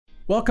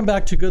Welcome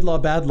back to Good Law,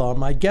 Bad Law.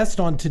 My guest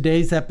on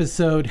today's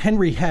episode,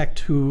 Henry Hecht,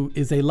 who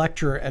is a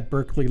lecturer at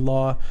Berkeley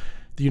Law,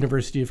 the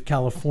University of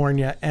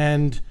California,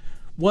 and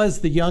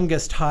was the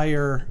youngest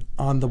hire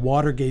on the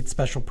Watergate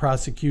Special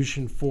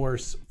Prosecution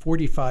Force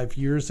 45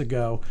 years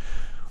ago.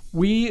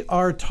 We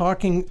are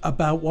talking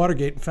about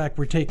Watergate. In fact,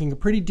 we're taking a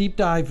pretty deep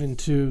dive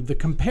into the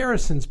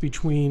comparisons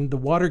between the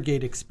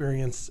Watergate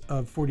experience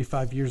of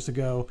 45 years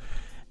ago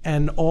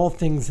and all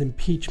things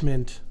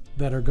impeachment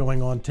that are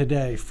going on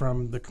today,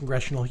 from the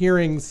congressional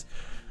hearings,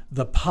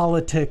 the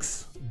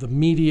politics, the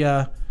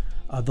media,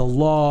 the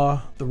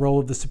law, the role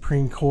of the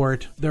Supreme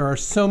Court. There are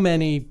so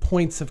many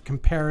points of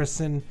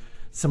comparison,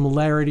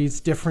 similarities,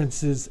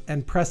 differences,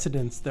 and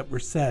precedents that were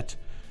set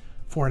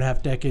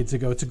 4.5 decades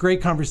ago. It's a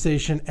great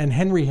conversation, and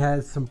Henry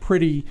has some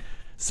pretty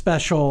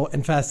special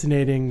and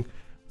fascinating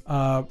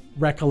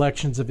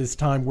recollections of his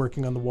time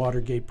working on the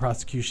Watergate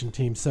prosecution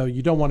team. So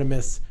you don't want to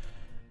miss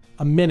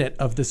a minute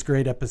of this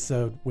great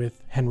episode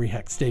with Henry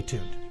Hecht. Stay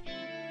tuned.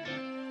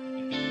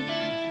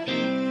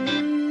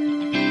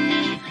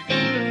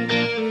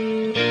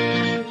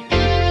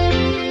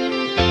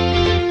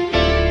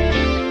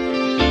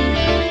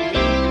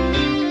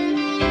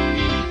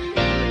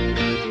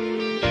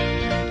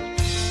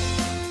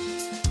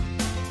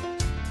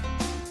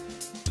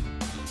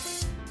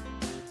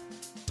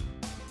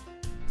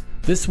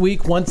 This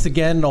week, once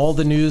again, all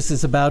the news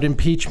is about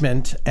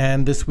impeachment.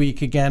 And this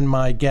week, again,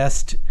 my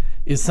guest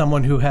is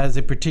someone who has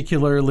a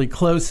particularly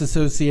close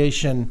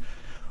association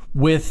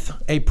with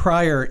a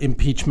prior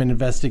impeachment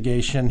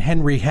investigation.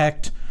 Henry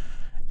Hecht,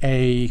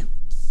 a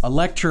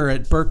lecturer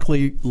at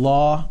Berkeley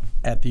Law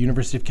at the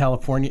University of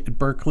California at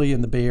Berkeley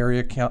in the Bay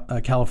Area,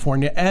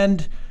 California,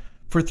 and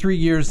for 3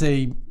 years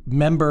a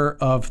member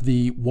of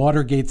the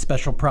Watergate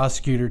Special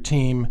Prosecutor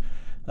team.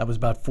 That was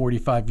about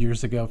 45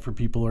 years ago for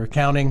people who are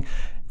counting.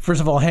 First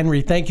of all,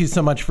 Henry, thank you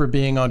so much for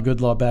being on Good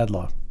Law, Bad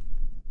Law.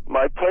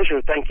 My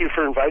pleasure. Thank you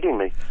for inviting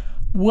me.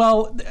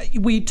 Well,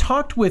 we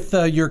talked with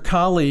your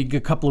colleague a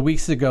couple of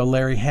weeks ago,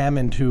 Larry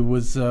Hammond, who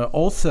was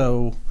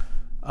also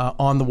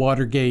on the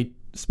Watergate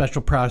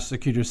Special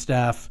Prosecutor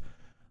staff,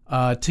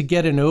 to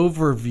get an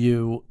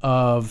overview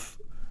of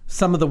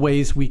some of the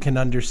ways we can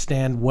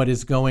understand what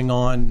is going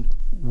on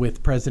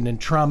with President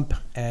Trump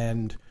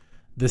and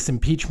this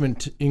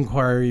impeachment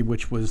inquiry,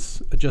 which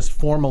was just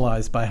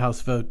formalized by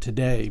House vote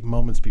today,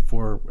 moments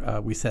before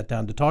we sat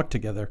down to talk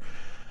together,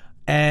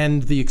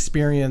 and the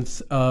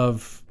experience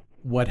of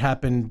what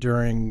happened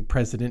during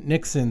President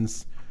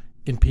Nixon's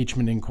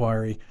impeachment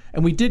inquiry.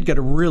 And we did get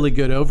a really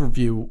good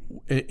overview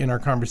in our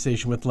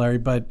conversation with Larry,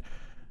 but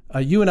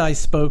you and I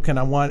spoke and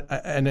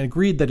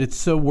agreed that it's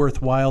so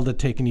worthwhile to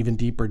take an even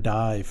deeper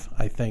dive,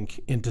 I think,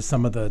 into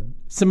some of the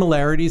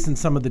similarities and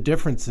some of the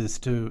differences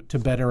to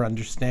better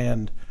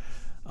understand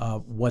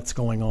what's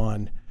going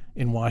on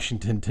in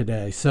Washington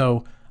today.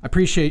 So I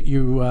appreciate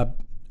you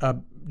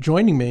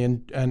joining me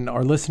and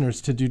our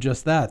listeners to do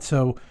just that.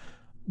 So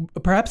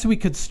perhaps we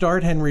could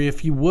start, Henry,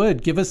 if you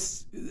would give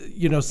us,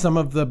 some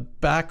of the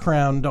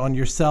background on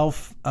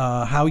yourself,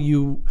 how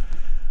you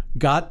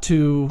got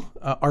to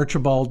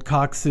Archibald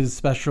Cox's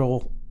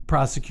special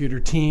prosecutor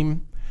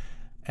team,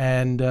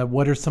 and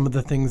what are some of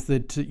the things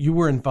that you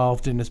were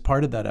involved in as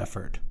part of that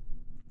effort?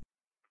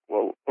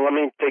 Well, let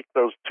me take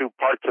those two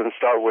parts and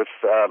start with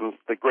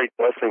the great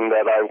blessing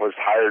that I was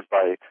hired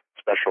by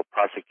Special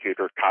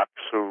Prosecutor Cox,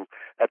 who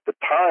at the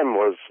time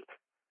was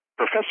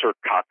Professor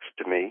Cox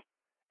to me.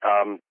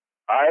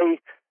 I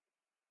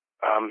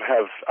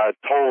have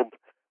told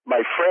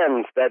my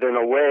friends that in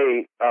a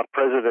way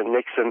President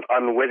Nixon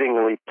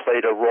unwittingly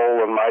played a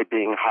role in my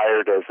being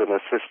hired as an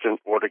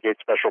Assistant Watergate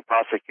Special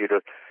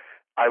Prosecutor.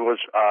 I was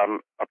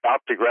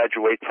about to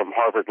graduate from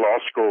Harvard Law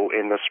School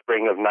in the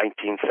spring of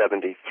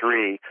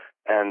 1973,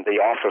 and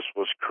the office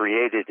was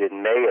created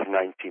in May of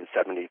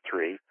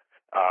 1973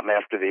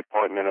 after the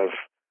appointment of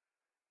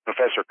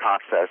Professor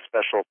Cox as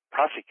Special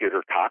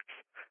Prosecutor Cox.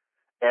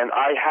 And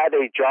I had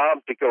a job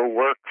to go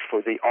work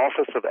for the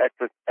Office of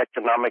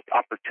Economic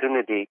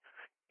Opportunity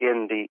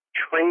in the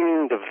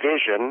training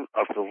division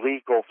of the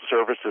Legal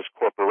Services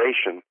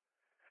Corporation.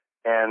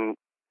 And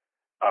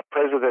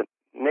President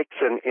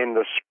Nixon, in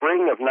the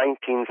spring of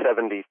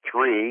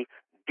 1973,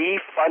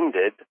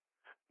 defunded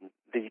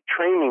the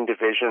training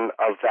division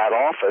of that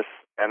office,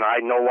 and I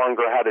no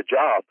longer had a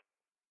job.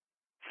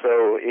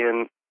 So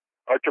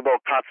Archibald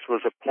Cox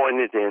was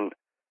appointed in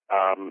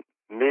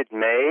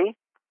mid-May,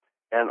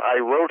 and I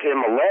wrote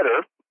him a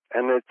letter,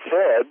 and it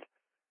said,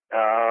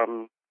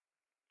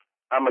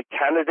 I'm a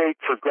candidate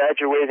for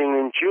graduating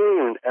in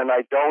June, and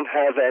I don't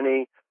have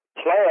any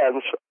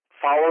plans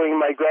following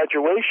my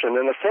graduation.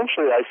 And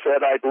essentially I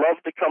said, I'd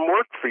love to come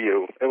work for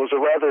you. It was a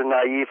rather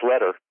naive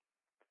letter.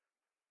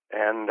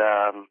 And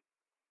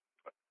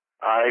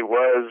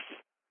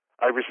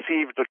I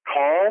received a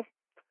call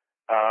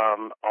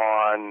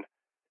on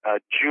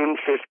June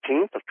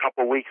 15th, a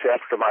couple weeks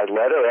after my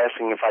letter,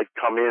 asking if I'd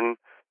come in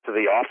to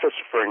the office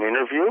for an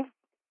interview,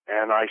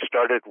 and I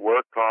started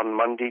work on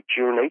Monday,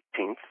 June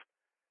 18th.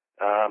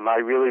 I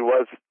really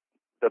was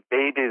the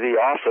baby of the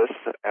office,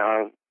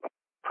 a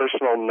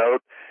personal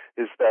note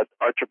is that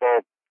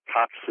Archibald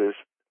Cox's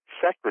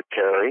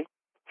secretary,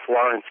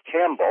 Florence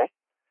Campbell,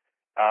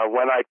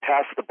 when I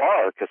passed the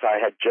bar, because I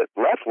had just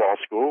left law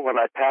school, when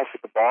I passed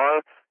the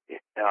bar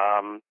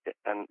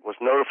and was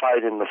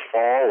notified in the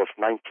fall of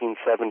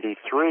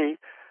 1973,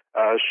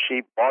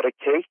 she bought a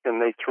cake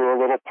and they threw a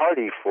little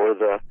party for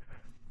the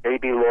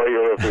baby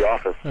lawyer of the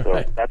office. So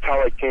Right. That's how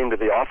I came to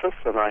the office,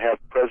 and I have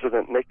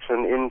President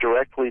Nixon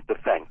indirectly to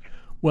thank.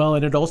 Well,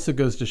 and it also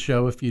goes to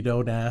show if you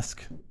don't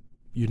ask,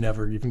 you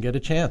never even get a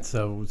chance.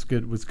 So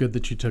it was good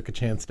that you took a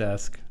chance to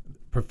ask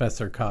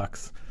Professor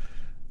Cox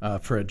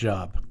for a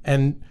job.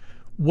 And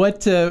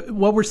what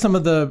were some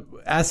of the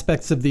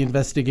aspects of the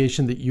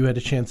investigation that you had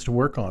a chance to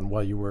work on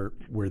while you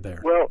were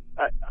there? Well,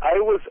 I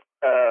was,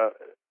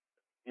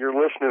 your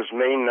listeners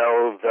may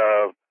know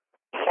the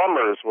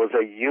Plumbers was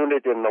a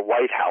unit in the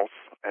White House,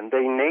 and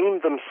they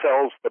named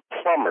themselves the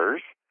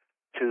Plumbers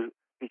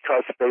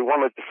because they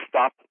wanted to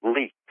stop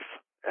leaks.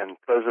 And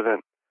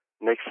President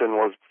Nixon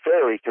was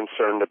very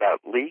concerned about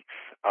leaks,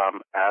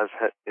 as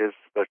is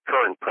the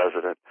current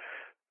president.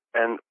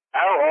 And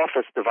our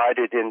office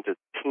divided into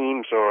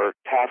teams or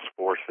task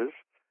forces,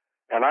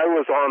 and I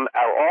was on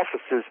our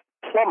office's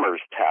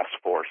Plumbers Task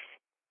Force.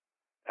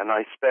 And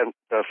I spent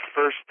the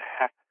first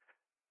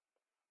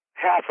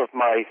half of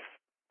my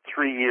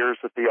 3 years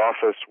at the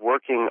office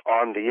working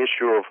on the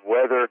issue of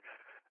whether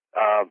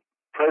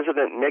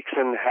President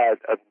Nixon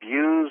had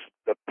abused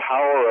the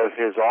power of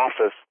his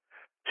office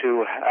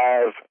to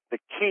have the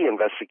key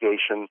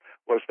investigation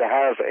was to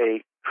have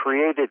a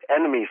created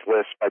enemies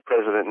list by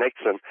President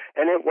Nixon,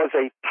 and it was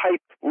a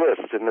typed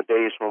list in the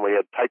days when we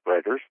had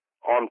typewriters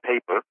on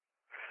paper,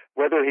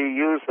 whether he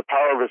used the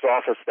power of his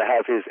office to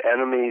have his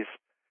enemies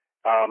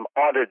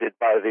audited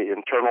by the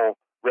Internal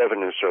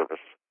Revenue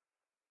Service.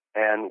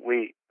 And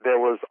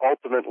there was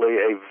ultimately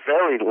a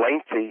very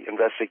lengthy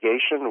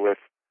investigation with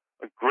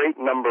a great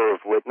number of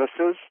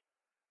witnesses,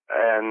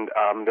 and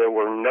there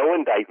were no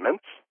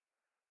indictments.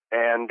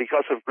 And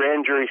because of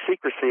grand jury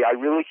secrecy, I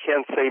really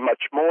can't say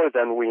much more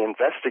than we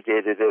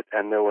investigated it,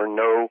 and there were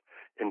no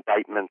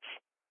indictments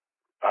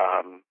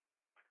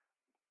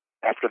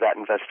after that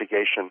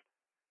investigation.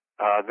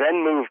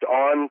 Then moved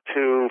on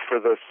to, for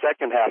the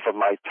second half of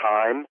my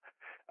time,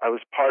 I was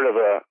part of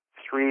a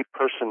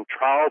 3-person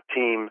trial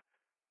team.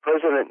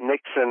 President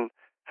Nixon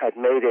had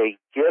made a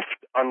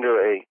gift under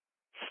a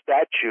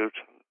statute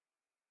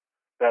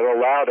that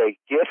allowed a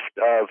gift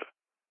of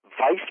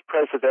vice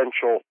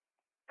presidential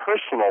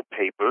personal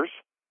papers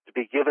to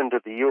be given to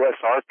the U.S.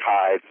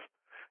 Archives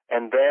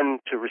and then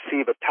to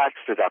receive a tax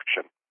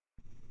deduction.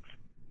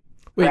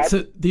 Wait,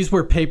 so these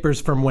were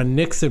papers from when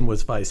Nixon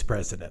was vice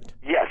president?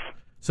 Yes.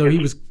 So he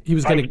was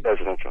going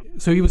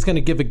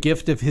to give a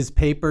gift of his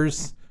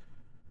papers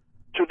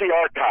to the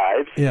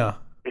archives. Yeah.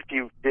 If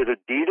you did a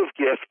deed of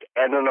gift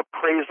and an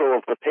appraisal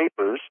of the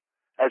papers,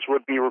 as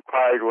would be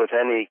required with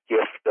any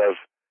gift of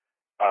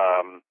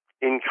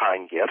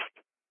in-kind gift.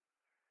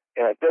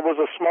 There was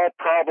a small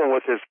problem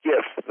with his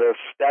gift. The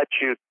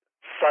statute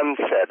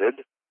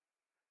sunsetted,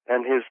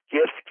 and his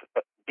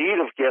deed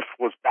of gift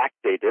was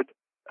backdated,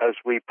 as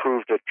we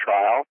proved at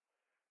trial,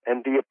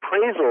 and the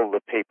appraisal of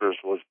the papers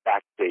was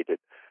backdated.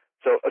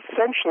 So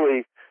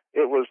essentially,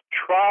 it was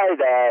tried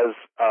as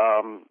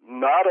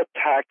not a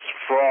tax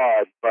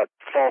fraud, but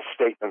false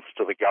statements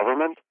to the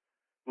government.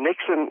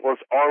 Nixon was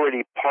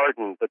already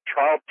pardoned. The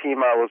trial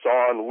team I was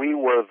on, we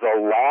were the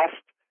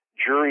last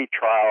jury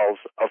trials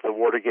of the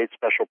Watergate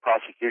Special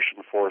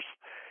Prosecution Force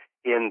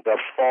in the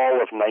fall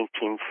of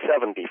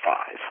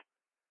 1975.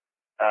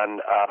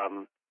 And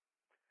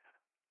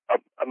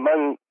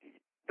among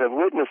the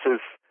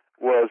witnesses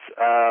was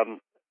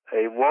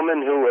a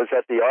woman who was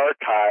at the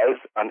archives,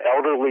 an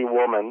elderly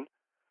woman,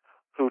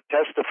 who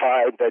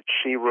testified that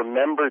she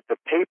remembered the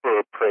paper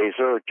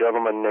appraiser, a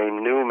gentleman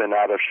named Newman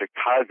out of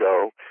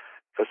Chicago,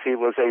 because he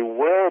was a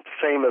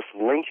world-famous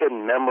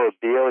Lincoln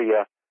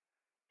memorabilia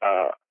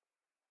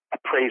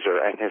appraiser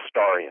and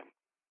historian.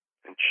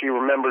 And she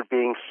remembered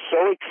being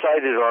so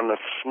excited on a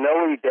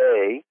snowy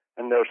day,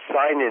 and their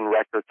sign-in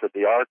records at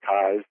the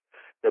archives,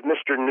 that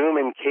Mr.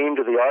 Newman came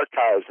to the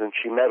archives and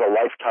she met a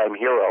lifetime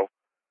hero,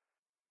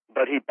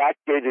 but he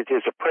backdated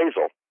his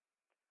appraisal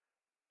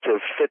to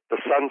fit the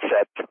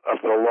sunset of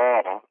the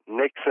law.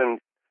 Nixon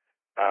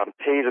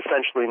paid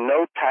essentially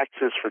no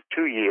taxes for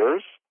 2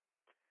 years,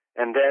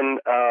 and then,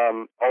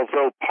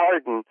 although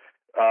pardoned,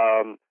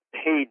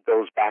 paid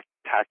those back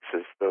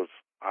taxes.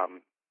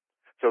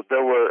 So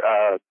there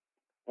were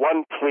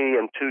 1 plea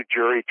and 2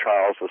 jury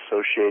trials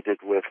associated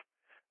with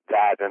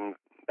that, and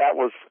that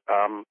was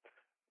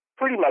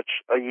pretty much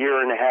a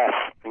year and a half,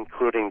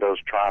 including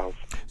those trials.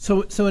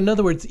 So in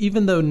other words,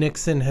 even though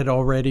Nixon had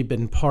already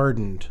been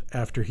pardoned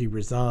after he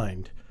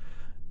resigned,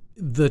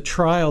 the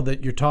trial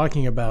that you're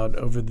talking about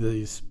over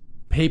these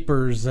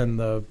papers and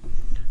the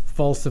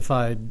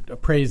falsified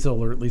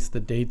appraisal, or at least the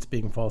dates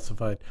being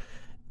falsified,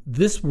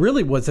 this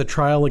really was a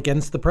trial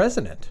against the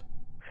president.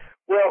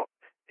 Well,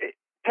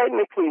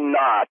 technically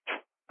not.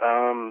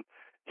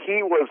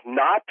 He was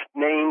not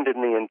named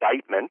in the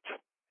indictment,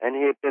 and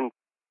he had been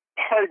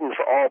pardoned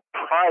for all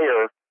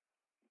prior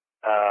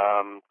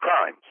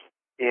crimes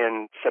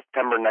in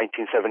September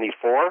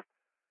 1974,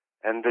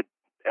 and the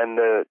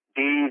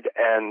deed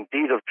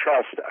of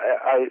trust.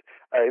 I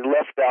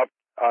left out.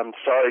 I'm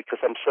sorry, because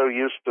I'm so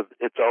used to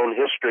its own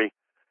history.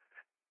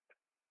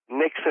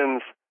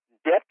 Nixon's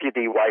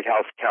deputy White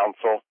House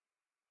counsel,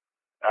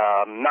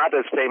 not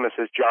as famous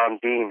as John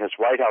Dean, his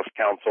White House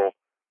counsel,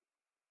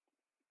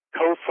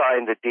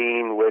 co-signed the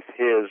deed with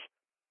his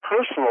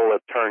personal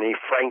attorney,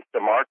 Frank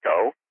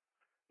DeMarco,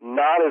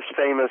 not as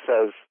famous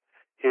as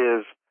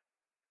his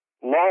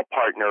law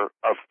partner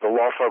of the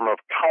law firm of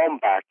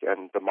Kalmbach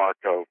and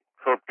DeMarco.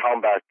 Herb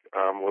Kalmbach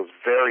was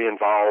very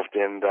involved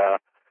in the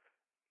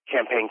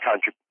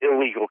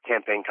illegal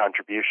campaign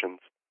contributions,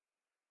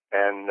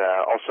 and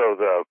also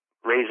the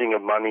raising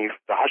of money,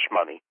 the hush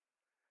money.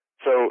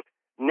 So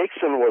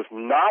Nixon was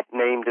not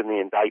named in the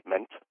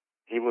indictment.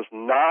 He was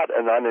not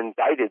an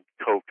unindicted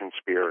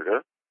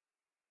co-conspirator.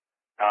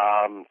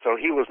 So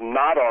he was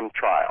not on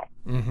trial.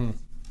 Mm-hmm.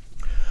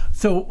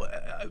 So,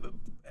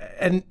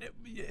 and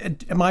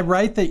am I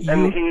right that you?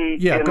 And he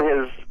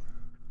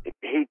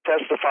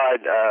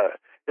testified.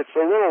 It's a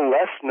little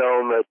less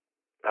known that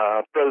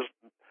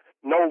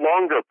no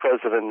longer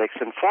President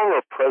Nixon,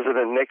 former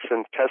President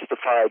Nixon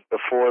testified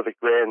before the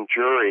grand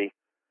jury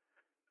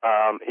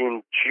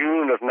in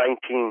June of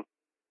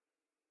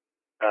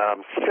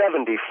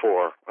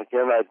 1974.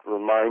 Again, I'd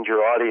remind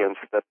your audience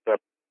that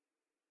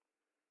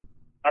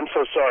I'm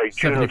so sorry,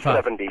 June of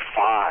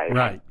 75.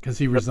 Right, because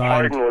he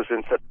resigned. The pardon was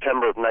in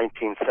September of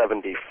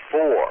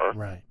 1974.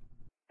 Right.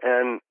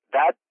 And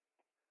that,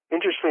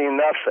 interestingly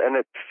enough, and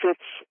it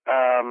fits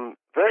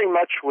very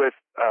much with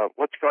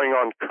what's going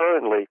on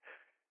currently.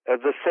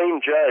 The same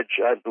judge,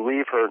 I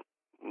believe her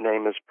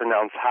name is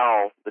pronounced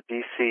Howell, the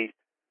D.C.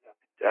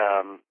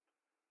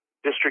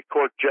 District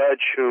Court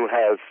judge who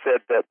has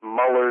said that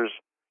Mueller's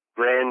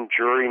grand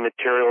jury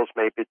materials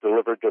may be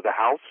delivered to the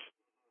House.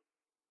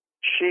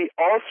 She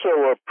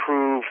also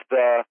approved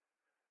the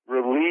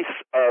release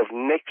of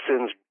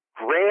Nixon's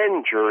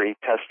grand jury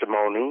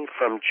testimony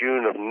from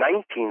June of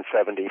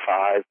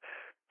 1975,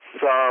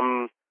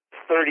 some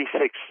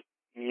 36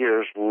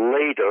 years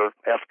later,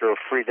 after a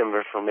Freedom of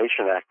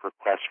Information Act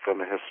request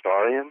from a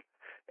historian.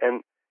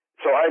 And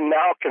so I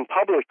now can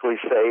publicly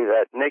say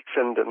that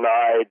Nixon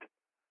denied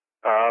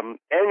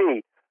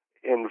any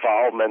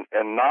involvement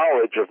and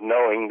knowledge of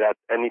knowing that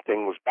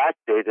anything was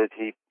backdated.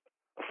 He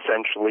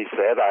essentially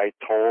said, I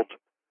told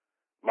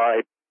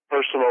my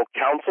personal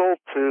counsel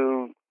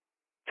to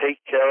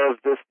take care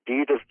of this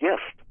deed of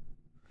gift.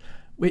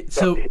 Wait,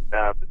 so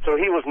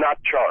he was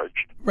not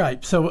charged.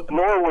 Right. So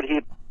nor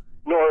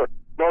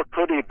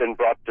could he have been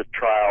brought to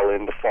trial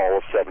in the fall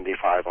of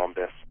 75 on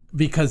this.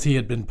 Because he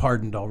had been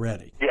pardoned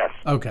already. Yes.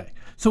 Okay.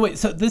 So wait,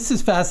 so this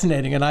is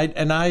fascinating, and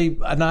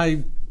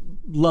I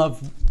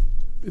love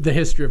the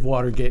history of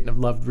Watergate, and I've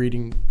loved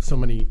reading so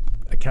many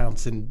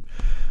accounts and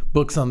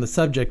books on the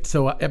subject.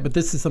 So, but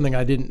this is something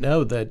I didn't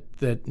know,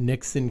 that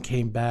Nixon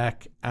came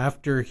back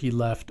after he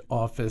left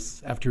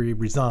office, after he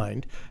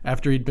resigned,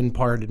 after he'd been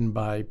pardoned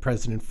by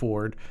President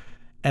Ford,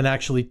 and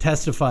actually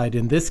testified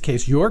in this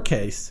case, your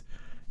case,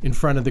 in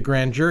front of the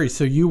grand jury.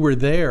 So you were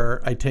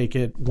there, I take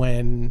it,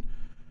 when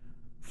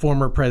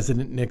former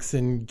President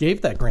Nixon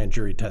gave that grand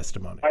jury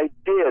testimony. I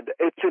did.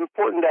 It's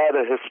important to add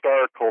a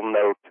historical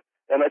note,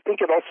 and I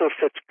think it also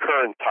fits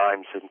current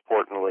times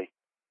importantly.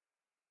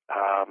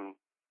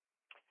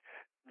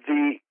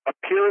 The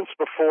appearance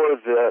before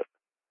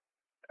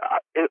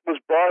it was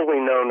broadly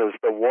known as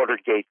the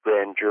Watergate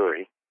grand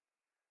jury.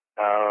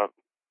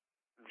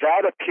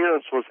 That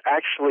appearance was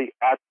actually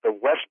at the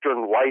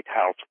Western White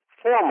House,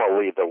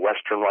 formerly the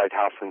Western White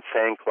House in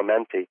San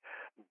Clemente,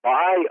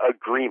 by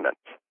agreement.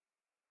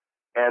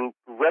 And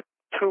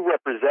two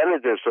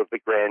representatives of the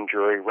grand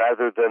jury,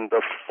 rather than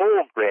the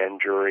full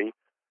grand jury,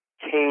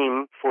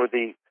 came for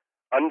the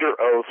under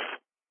oath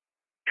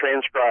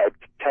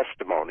transcribed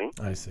testimony.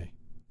 I see.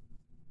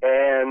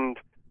 And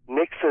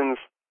Nixon's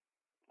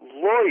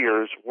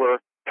lawyers were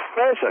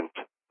present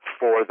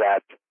for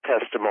that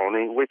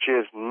testimony, which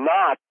is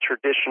not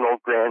traditional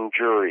grand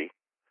jury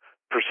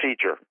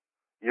procedure.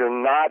 You're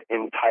not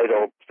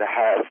entitled to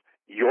have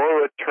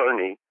your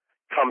attorney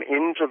come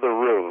into the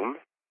room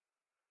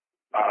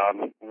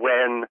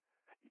when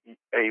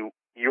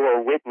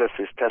your witness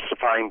is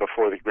testifying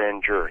before the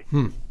grand jury.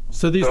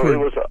 So it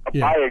was a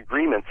by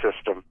agreement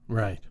system.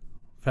 Right.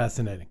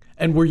 Fascinating.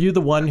 And were you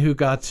the one who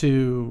got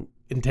to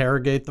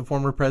interrogate the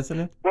former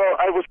president? Well,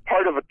 I was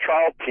part of a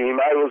trial team.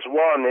 I was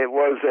one. It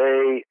was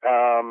a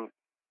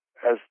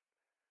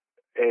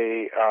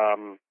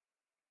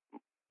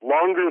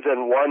longer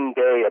than 1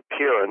 day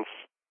appearance.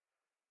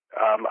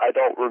 I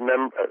don't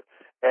remember.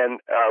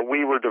 And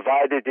we were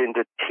divided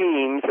into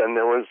teams, and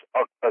there was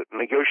a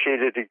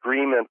negotiated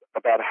agreement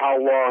about how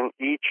long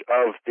each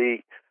of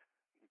the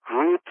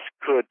groups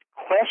could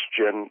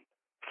question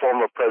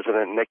former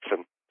President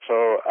Nixon.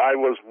 So I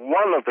was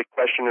one of the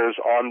questioners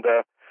on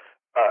the,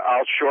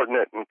 I'll shorten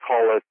it and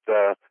call it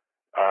the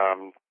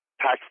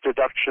tax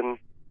deduction.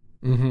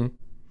 Mm-hmm.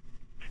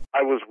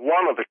 I was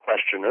one of the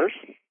questioners,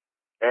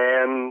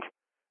 and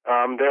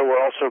there were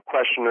also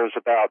questioners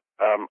about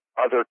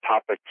other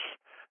topics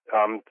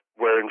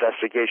where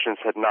investigations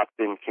had not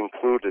been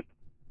concluded.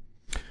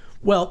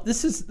 Well,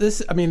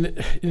 I mean,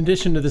 in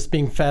addition to this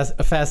being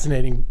a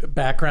fascinating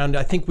background,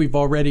 I think we've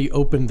already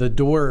opened the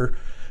door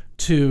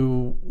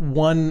to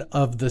one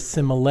of the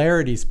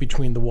similarities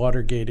between the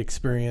Watergate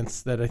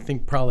experience that I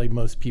think probably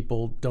most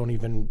people don't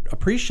even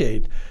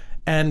appreciate,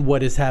 and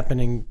what is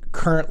happening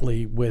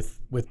currently with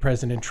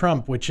President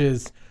Trump, which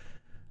is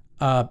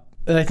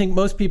I think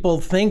most people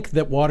think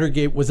that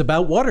Watergate was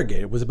about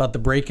Watergate. It was about the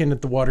break-in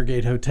at the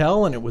Watergate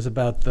Hotel, and it was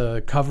about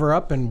the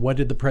cover-up, and what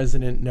did the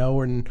president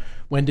know, and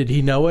when did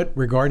he know it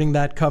regarding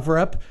that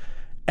cover-up,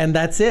 and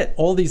that's it.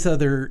 All these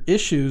other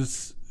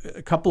issues,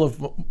 a couple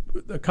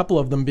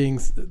of them being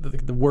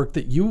the work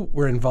that you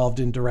were involved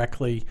in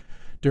directly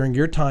during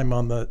your time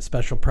on the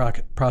special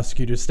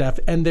prosecutor staff,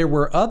 and there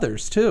were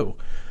others too,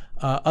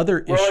 other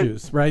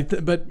issues, right?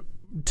 But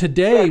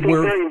today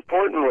we're very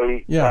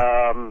importantly,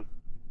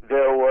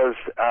 there was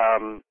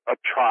a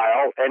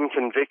trial and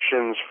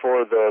convictions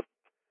for the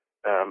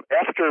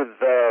after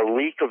the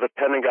leak of the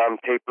Pentagon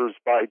Papers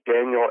by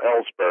Daniel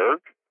Ellsberg.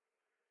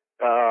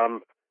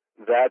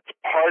 That's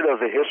part of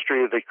the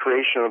history of the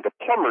creation of the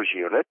Plumbers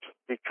Unit,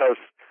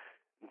 because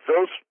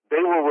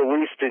they were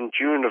released in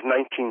June of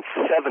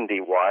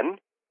 1971.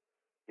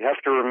 You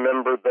have to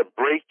remember the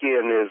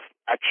break-in is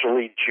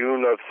actually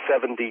June of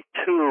 72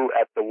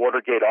 at the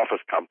Watergate office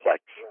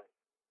complex.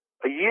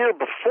 A year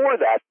before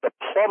that, the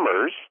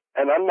plumbers,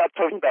 and I'm not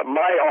talking about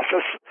my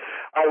office,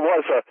 I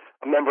was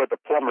a member of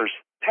the plumbers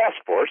task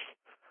force,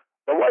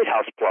 the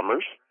Lighthouse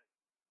plumbers,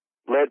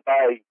 led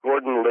by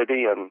Gordon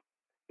Liddy and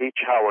H.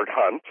 Howard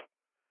Hunt.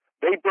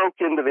 They broke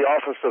into the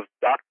office of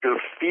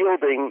Dr.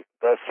 Fielding,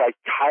 the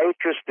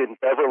psychiatrist in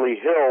Beverly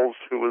Hills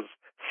who was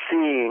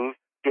seeing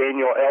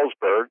Daniel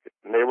Ellsberg,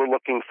 and they were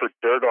looking for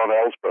dirt on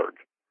Ellsberg.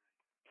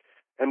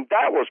 And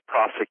that was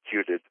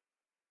prosecuted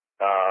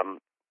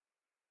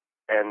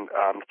and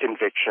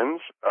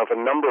convictions of a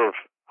number of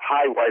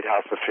high White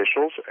House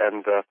officials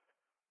and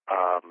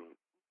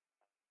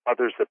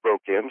others that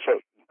broke in.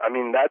 So, I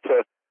mean, that's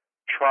a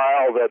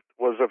trial that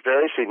was a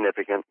very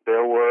significant.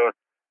 There were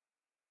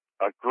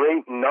a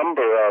great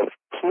number of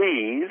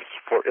pleas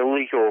for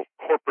illegal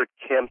corporate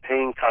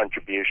campaign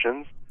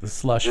contributions. The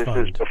slush fund.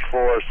 This is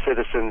before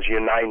Citizens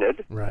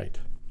United. Right.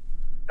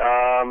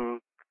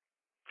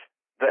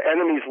 The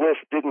enemies list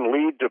didn't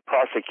lead to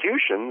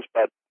prosecutions,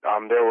 but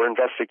there were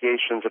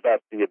investigations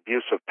about the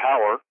abuse of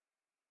power.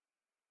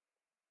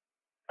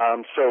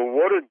 So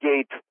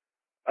Watergate,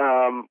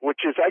 which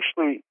is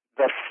actually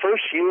the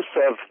first use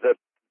of the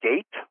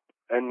gate,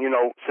 and, you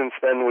know, since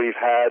then we've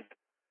had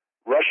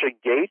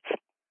Russiagate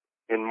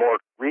in more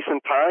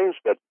recent times,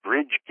 but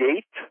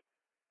Bridgegate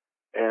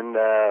and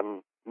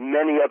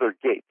many other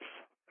gates.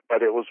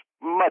 But it was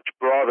much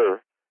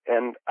broader.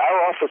 And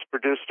our office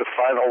produced a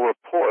final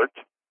report,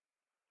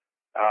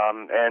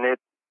 and it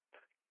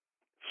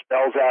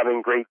spells out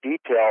in great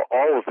detail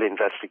all of the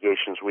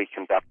investigations we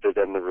conducted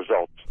and the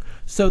results.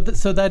 So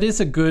that is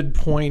a good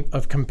point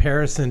of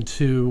comparison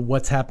to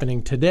what's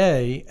happening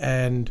today.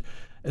 And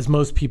as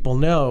most people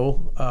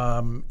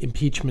know,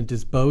 impeachment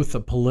is both a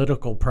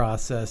political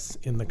process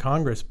in the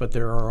Congress, but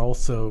there are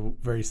also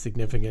very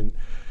significant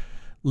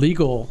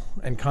legal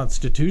and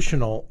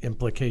constitutional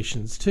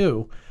implications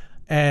too.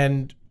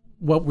 And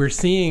what we're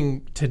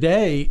seeing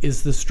today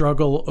is the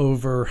struggle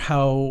over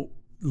how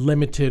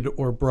limited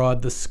or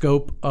broad the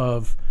scope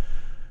of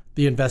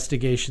the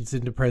investigations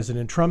into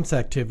President Trump's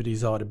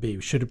activities ought to be.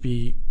 Should it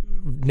be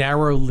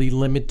narrowly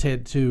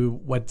limited to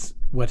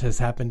what has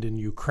happened in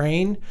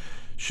Ukraine?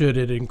 Should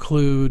it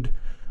include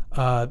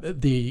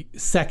the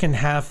second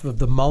half of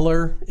the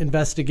Mueller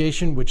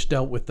investigation, which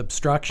dealt with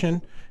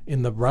obstruction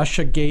in the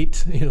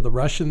Russiagate, the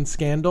Russian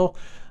scandal?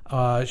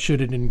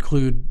 Should it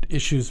include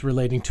issues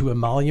relating to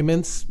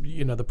emoluments,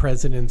 the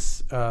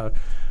president's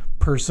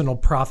personal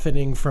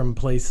profiting from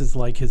places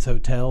like his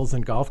hotels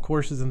and golf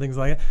courses and things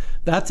like that?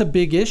 That's a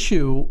big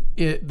issue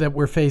that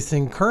we're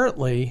facing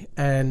currently.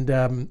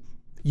 And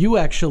you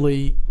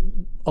actually,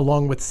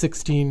 along with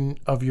 16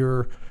 of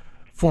your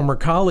former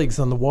colleagues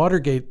on the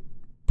Watergate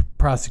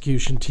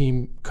prosecution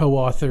team,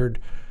 co-authored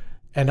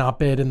an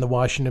op-ed in the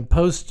Washington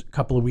Post a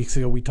couple of weeks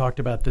ago. We talked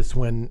about this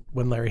when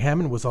Larry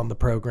Hammond was on the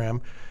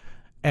program.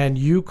 And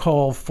you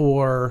call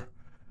for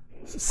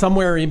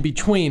somewhere in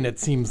between, it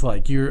seems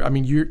like.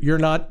 You're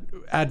not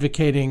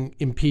advocating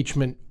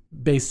impeachment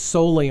based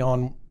solely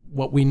on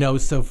what we know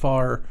so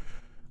far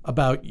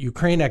about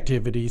Ukraine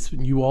activities.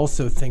 You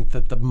also think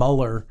that the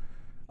Mueller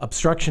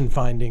obstruction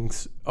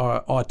findings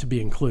ought to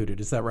be included.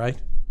 Is that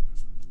right?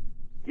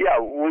 Yeah,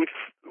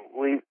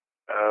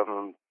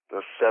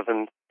 the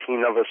 17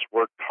 of us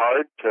worked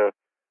hard to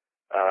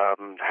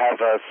have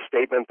a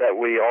statement that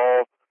we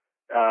all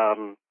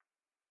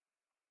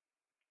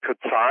could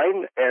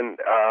sign, and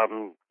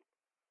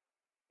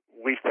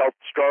we felt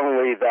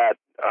strongly that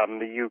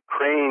the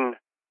Ukraine,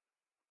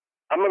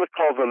 I'm going to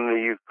call them the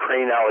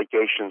Ukraine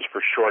allegations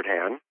for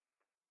shorthand,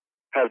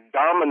 have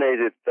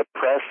dominated the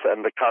press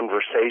and the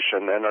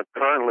conversation and are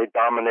currently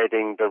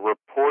dominating the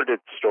reported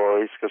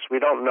stories, because we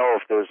don't know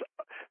if there's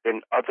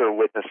been other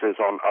witnesses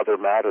on other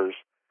matters.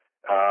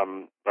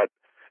 But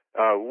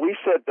we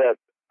said that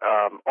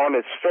on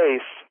its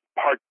face,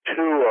 Part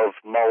 2 of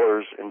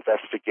Mueller's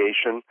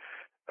investigation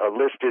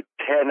listed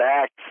 10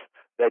 acts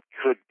that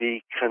could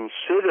be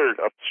considered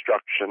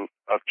obstruction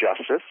of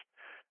justice,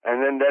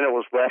 and then it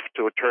was left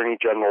to Attorney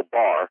General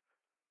Barr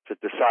to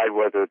decide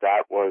whether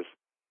that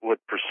would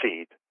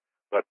proceed.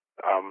 But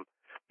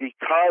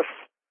because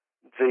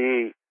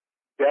the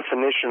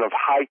definition of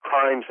high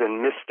crimes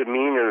and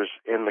misdemeanors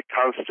in the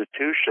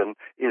Constitution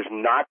is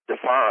not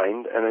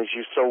defined, and as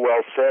you so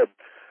well said,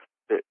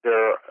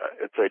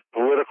 it's a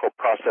political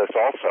process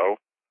also,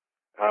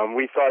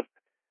 we thought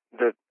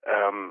that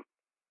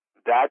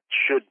that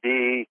should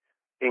be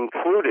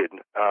included.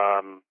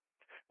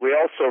 We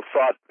also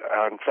thought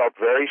and felt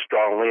very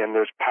strongly, and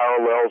there's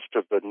parallels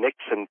to the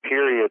Nixon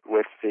period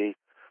with the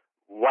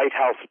White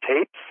House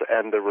tapes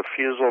and the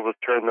refusal to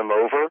turn them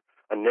over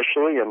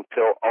initially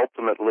until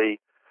ultimately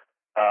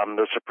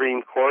the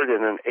Supreme Court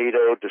in an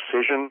 8-0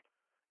 decision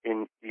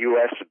in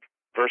U.S.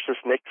 versus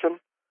Nixon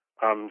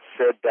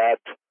said that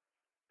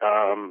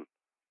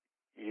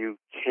you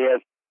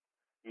can't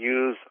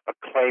use a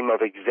claim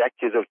of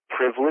executive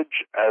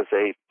privilege as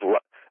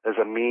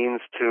a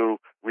means to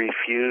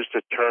refuse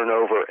to turn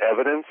over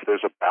evidence.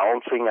 There's a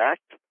balancing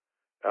act.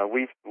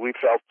 We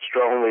felt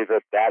strongly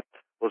that that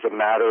was a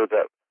matter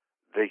that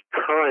the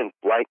current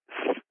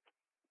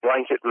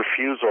blanket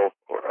refusal,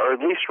 or at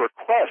least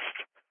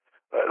request,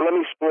 let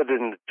me split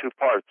it into two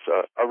parts,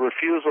 a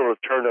refusal to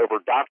turn over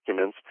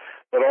documents,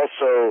 but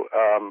also,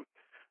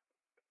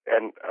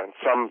 and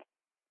some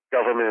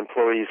government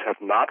employees have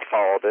not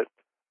followed it,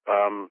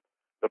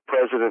 the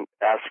president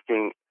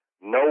asking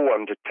no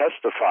one to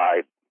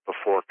testify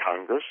before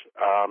Congress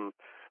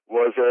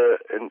was a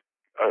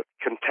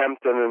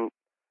contempt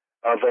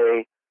of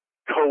a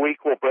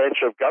co-equal branch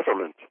of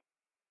government.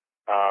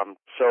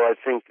 So I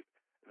think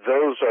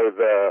those are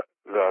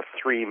the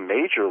three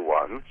major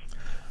ones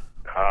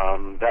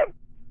that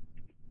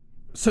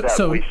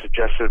we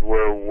suggested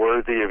were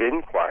worthy of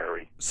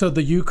inquiry. So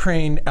the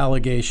Ukraine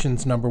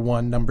allegations, number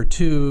one. Number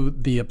two,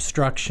 the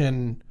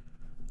obstruction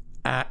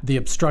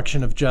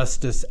of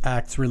justice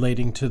acts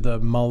relating to the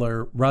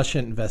Mueller Russia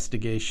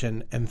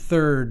investigation. And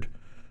third,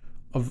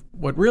 of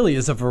what really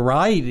is a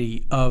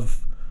variety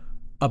of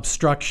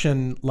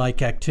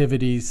obstruction-like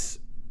activities,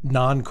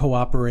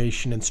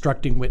 non-cooperation,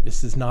 instructing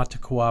witnesses not to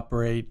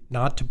cooperate,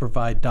 not to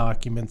provide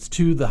documents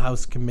to the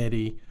House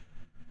committee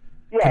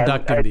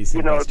conducting these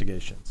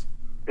investigations.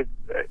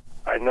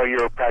 I know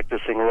you're a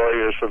practicing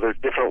lawyer, so there's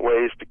different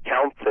ways to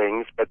count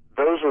things, but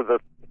those are the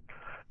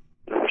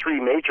three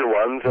major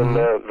ones, and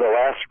the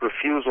last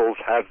refusals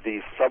have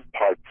these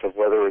subparts of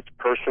whether it's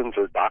persons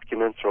or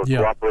documents or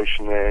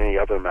cooperation in any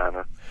other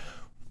manner.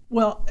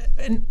 Well,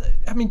 and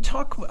I mean,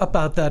 talk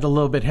about that a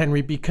little bit,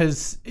 Henry,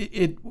 because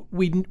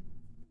we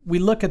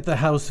look at the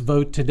House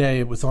vote today.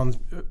 It was on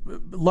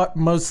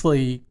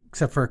mostly,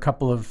 except for a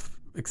couple of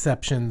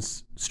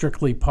exceptions,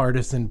 strictly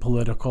partisan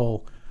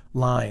political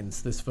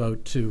lines, this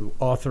vote to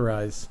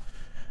authorize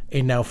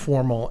a now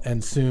formal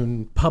and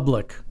soon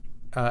public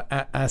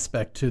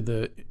aspect to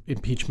the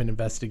impeachment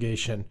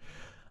investigation.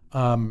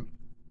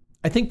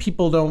 I think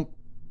people don't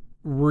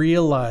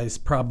realize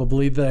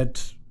probably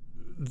that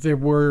there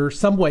were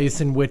some ways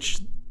in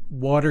which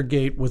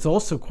Watergate was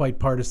also quite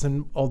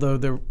partisan, although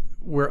there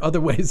were other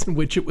ways in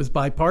which it was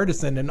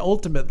bipartisan, and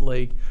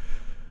ultimately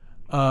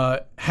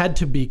had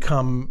to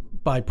become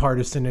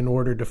bipartisan in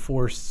order to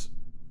force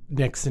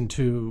Nixon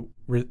to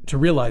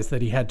realize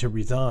that he had to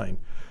resign.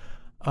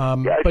 I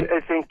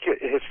think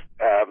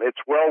it's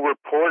well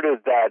reported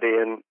that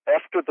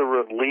after the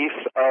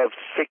release of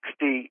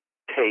 60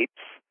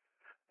 tapes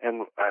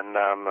and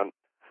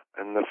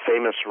the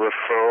famous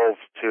referrals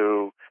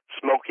to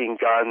smoking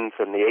guns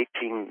and the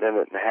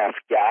 18-minute-and-a-half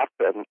gap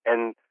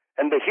and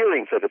the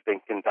hearings that have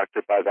been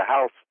conducted by the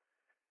House,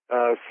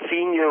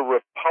 senior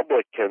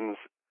Republicans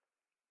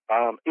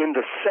in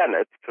the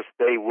Senate, because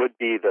they would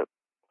be the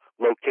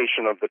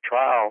location of the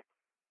trial,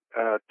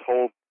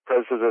 told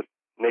President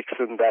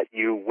Nixon that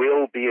you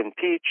will be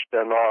impeached,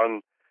 and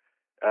on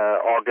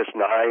August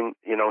 9,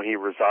 he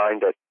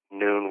resigned at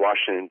noon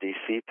Washington,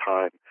 D.C.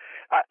 time.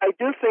 I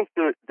do think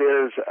that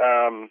there's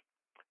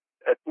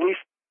at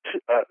least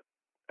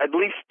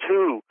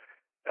two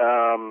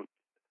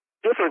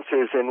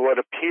differences in what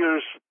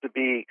appears to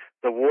be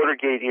the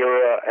Watergate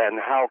era and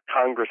how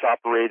Congress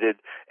operated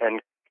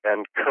and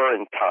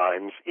current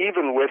times,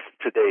 even with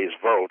today's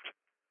vote.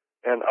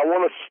 And I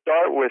want to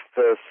start with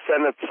the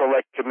Senate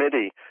Select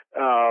Committee,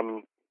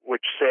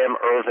 which Sam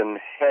Ervin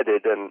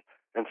headed, and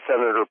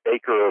Senator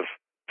Baker of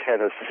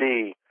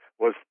Tennessee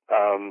was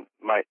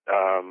my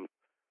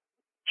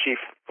chief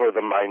for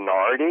the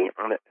minority.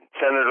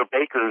 Senator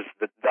Baker's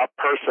the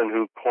person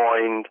who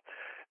coined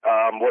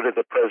what did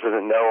the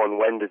president know and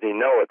when did he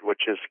know it,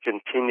 which has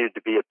continued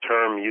to be a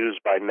term used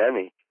by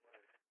many.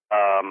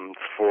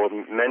 for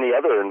many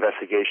other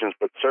investigations,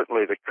 but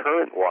certainly the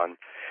current one.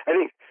 I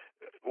think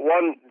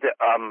one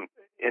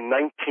in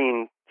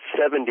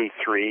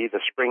 1973,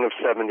 the spring of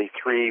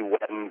 '73,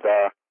 when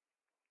the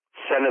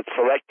Senate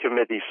Select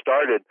Committee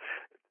started,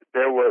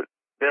 there was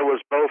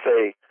both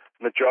a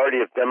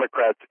majority of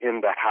Democrats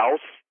in the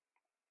House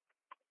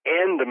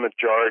and a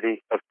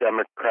majority of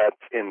Democrats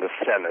in the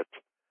Senate.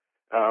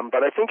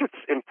 But I think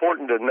it's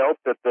important to note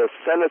that the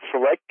Senate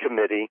Select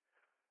Committee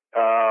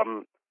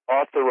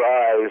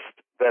authorized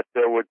that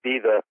there would be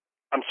the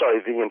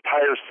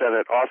entire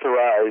Senate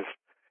authorized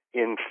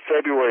in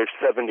February of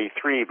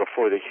 '73,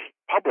 before the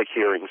public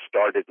hearing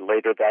started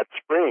later that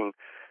spring,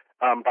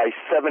 by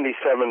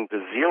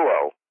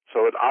 77-0.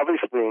 So it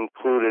obviously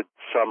included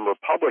some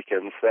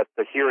Republicans that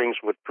the hearings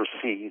would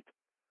proceed.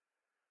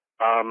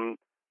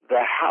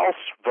 The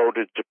House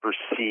voted to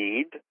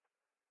proceed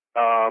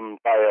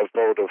by a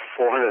vote of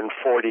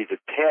 440 to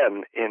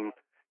 10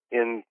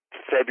 in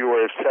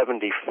February of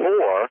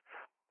 '74,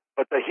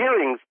 but the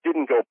hearings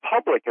didn't go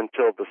public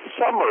until the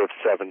summer of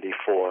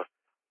 '74.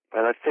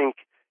 And I think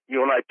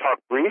you and I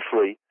talked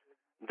briefly.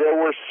 There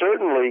were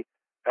certainly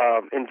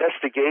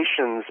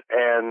investigations,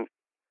 and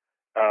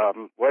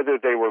whether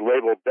they were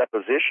labeled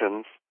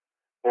depositions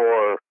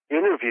or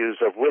interviews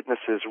of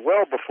witnesses,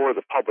 well before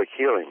the public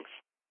hearings.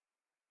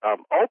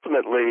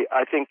 Ultimately,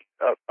 I think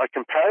a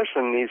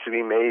comparison needs to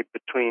be made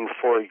between,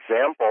 for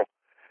example,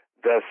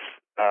 the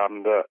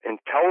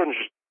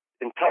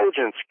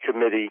Intelligence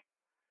Committee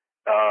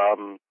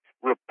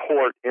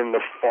report in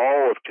the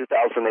fall of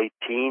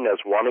 2018 as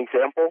one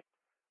example,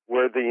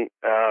 where the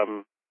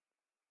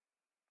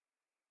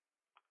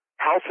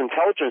House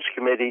Intelligence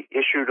Committee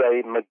issued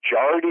a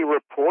majority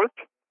report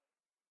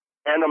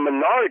and a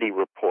minority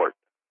report.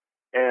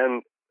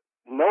 And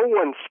no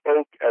one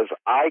spoke, as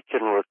I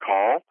can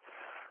recall,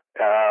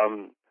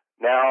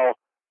 now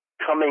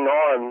coming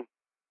on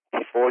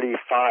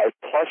 45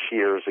 plus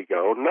years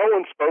ago, no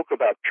one spoke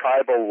about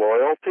tribal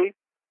loyalty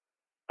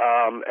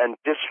and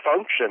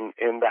dysfunction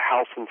in the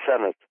House and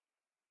Senate.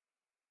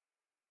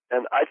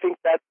 And I think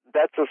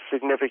that's a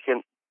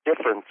significant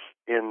difference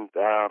in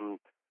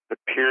the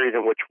period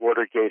in which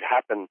Watergate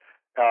happened.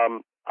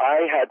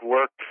 I had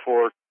worked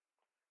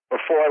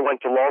before I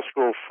went to law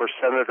school, for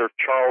Senator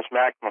Charles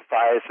Mack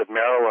Mathias of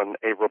Maryland,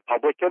 a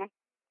Republican,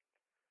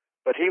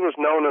 but he was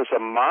known as a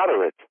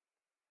moderate.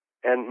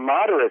 And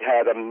moderate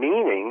had a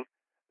meaning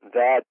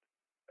that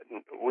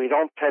we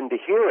don't tend to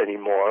hear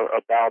anymore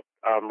about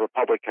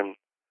Republican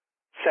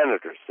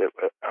senators.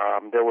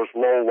 There was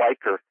Lowell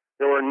Weicker.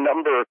 There were a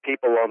number of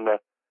people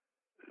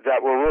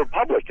that were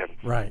Republicans.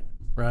 Right.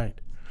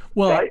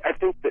 Well, I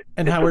think that,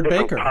 and Howard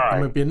Baker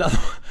would be another.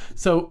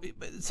 So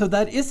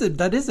that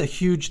is a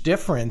huge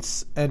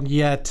difference, and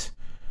yet,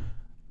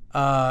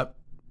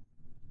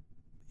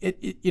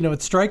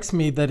 it strikes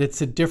me that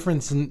it's a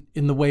difference in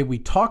the way we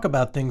talk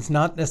about things,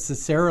 not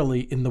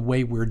necessarily in the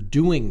way we're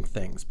doing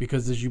things.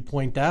 Because, as you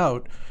point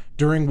out,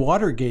 during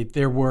Watergate,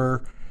 there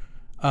were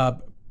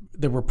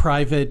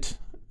private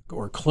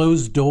or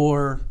closed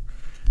door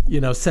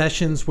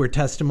sessions where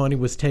testimony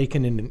was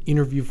taken in an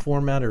interview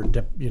format or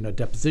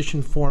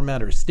deposition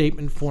format or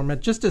statement format,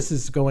 just as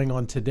is going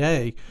on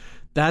today.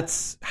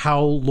 That's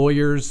how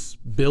lawyers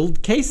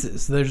build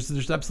cases.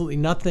 There's absolutely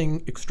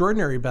nothing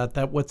extraordinary about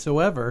that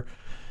whatsoever.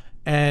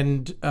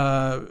 And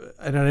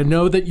I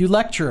know that you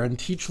lecture and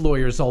teach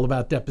lawyers all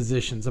about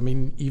depositions. I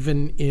mean,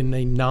 even in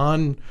a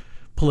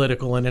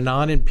non-political and a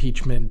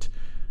non-impeachment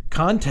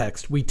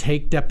context, we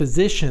take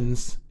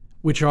depositions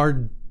which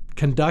are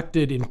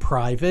conducted in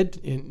private,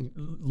 in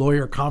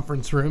lawyer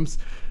conference rooms,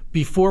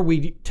 before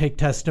we take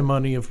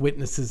testimony of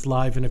witnesses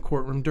live in a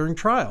courtroom during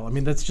trial. I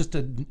mean, it's just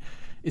an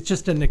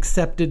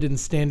accepted and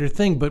standard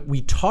thing. But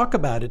we talk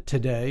about it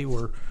today,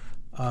 or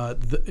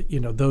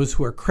those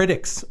who are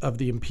critics of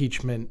the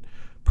impeachment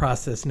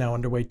process now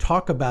underway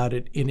talk about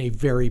it in a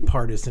very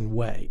partisan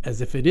way,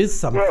 as if it is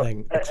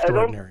something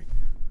extraordinary.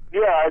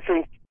 I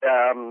think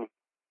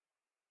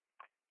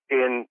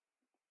in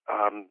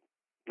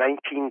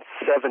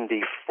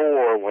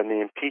 1974, when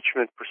the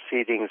impeachment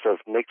proceedings of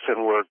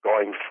Nixon were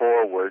going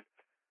forward,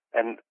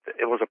 and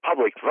it was a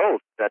public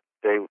vote that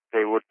they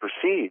would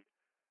proceed,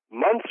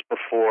 months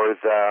before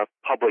the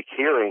public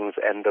hearings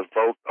and the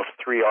vote of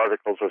 3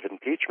 articles of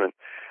impeachment,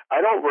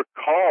 I don't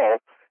recall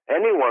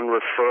anyone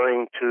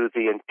referring to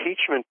the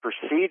impeachment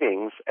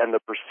proceedings and the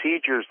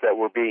procedures that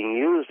were being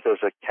used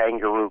as a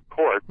kangaroo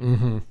court.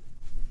 Mm-hmm.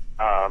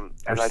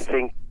 And I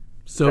think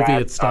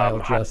Soviet-style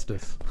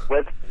justice.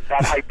 With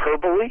that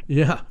hyperbole?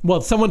 Yeah.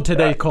 Well, someone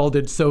today called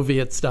it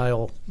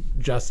Soviet-style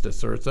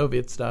justice or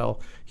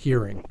Soviet-style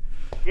hearing.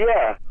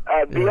 Yeah.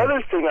 The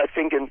other thing, I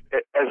think, as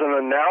an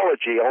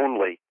analogy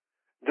only,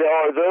 there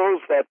are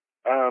those that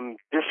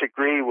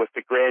disagree with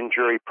the grand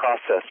jury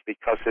process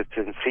because it's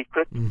in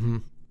secret, mm-hmm.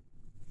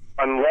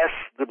 unless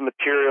the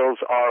materials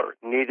are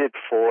needed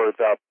for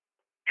the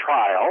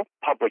trial,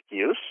 public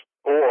use,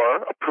 or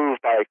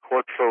approved by a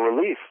court for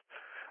release.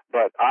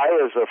 But I,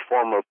 as a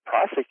former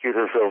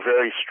prosecutor, feel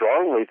very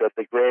strongly that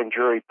the grand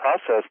jury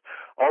process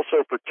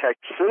also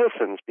protects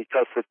citizens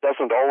because it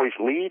doesn't always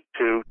lead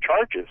to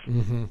charges.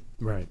 Mm-hmm.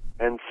 Right.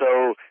 And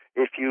so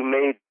if you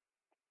made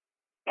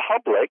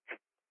public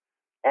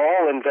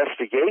all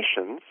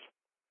investigations,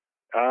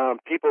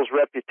 people's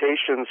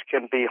reputations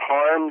can be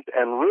harmed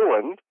and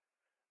ruined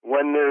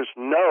when there's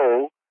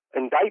no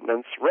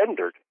indictments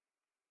rendered.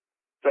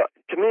 So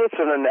to me, it's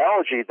an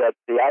analogy that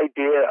the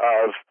idea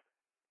of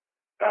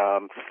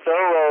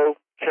thorough,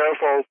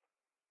 careful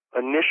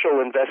initial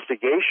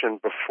investigation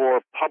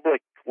before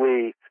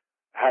publicly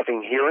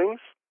having hearings,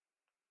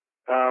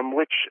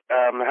 which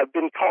have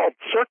been called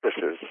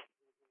circuses.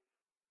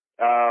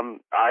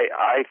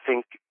 I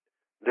think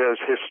there's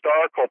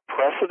historical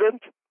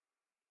precedent,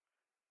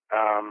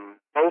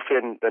 both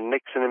in the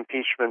Nixon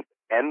impeachment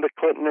and the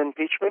Clinton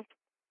impeachment.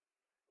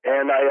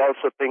 And I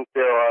also think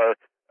there are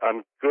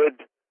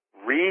good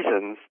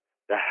reasons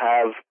to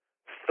have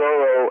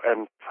thorough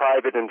and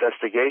private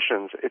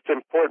investigations. It's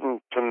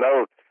important to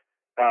note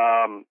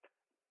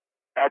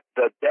at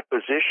the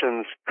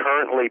depositions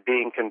currently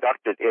being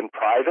conducted in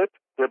private,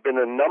 there have been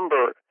a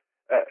number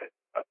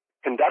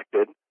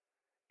conducted,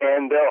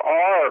 and there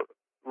are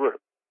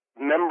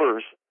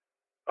members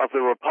of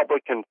the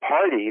Republican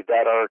Party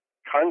that are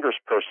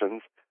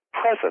congresspersons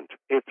present.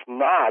 It's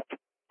not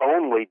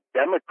only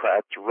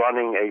Democrats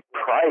running a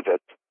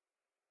private,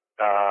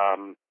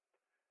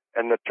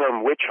 and the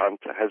term witch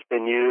hunt has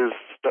been used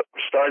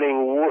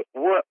starting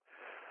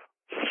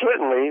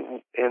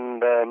certainly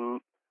in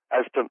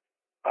as to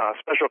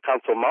Special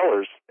Counsel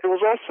Mueller's. It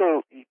was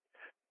also,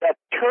 that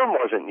term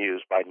wasn't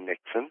used by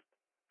Nixon,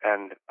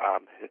 and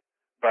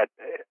but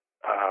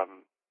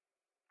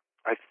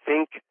I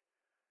think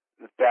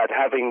that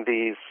having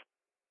these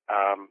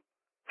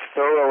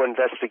thorough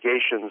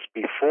investigations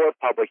before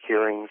public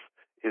hearings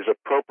is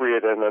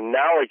appropriate and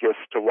analogous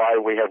to why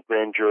we have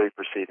grand jury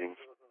proceedings.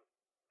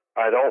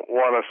 I don't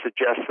want to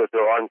suggest that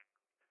there aren't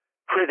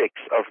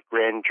critics of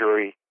grand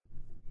jury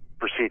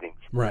proceedings.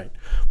 Right.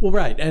 Well,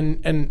 right.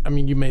 And I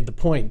mean, you made the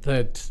point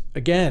that,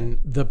 again,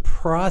 the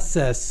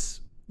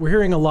process, we're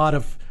hearing a lot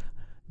of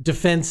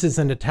defenses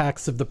and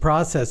attacks of the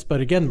process,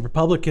 but again,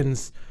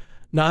 Republicans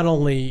not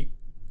only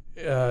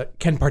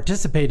can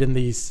participate in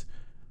these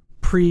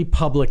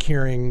pre-public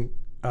hearing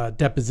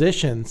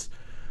depositions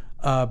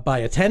by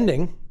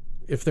attending.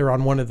 If they're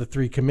on one of the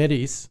three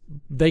committees,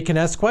 they can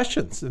ask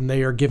questions, and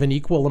they are given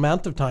equal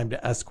amount of time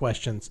to ask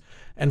questions.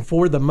 And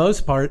for the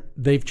most part,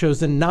 they've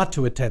chosen not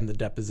to attend the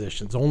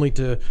depositions, only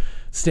to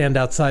stand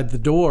outside the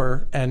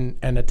door and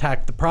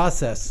attack the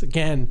process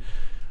again,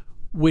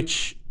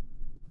 which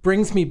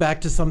brings me back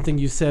to something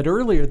you said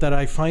earlier that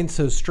I find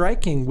so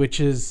striking,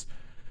 which is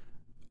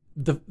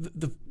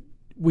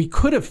we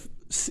could have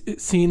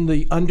seen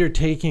the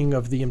undertaking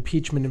of the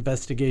impeachment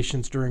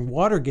investigations during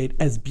Watergate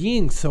as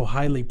being so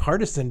highly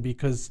partisan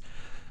because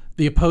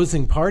the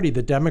opposing party,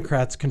 the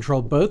Democrats,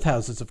 controlled both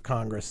houses of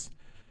Congress.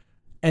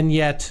 And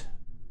yet,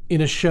 in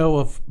a show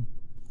of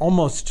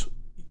almost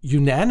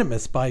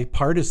unanimous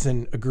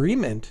bipartisan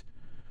agreement,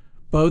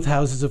 both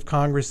houses of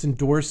Congress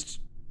endorsed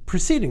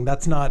proceeding.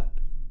 That's not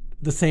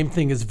the same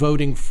thing as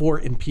voting for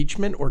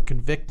impeachment or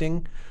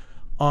convicting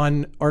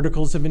on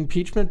articles of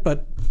impeachment,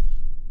 but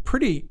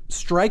pretty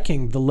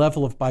striking, the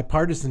level of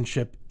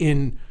bipartisanship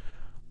in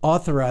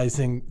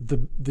authorizing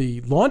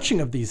the launching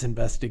of these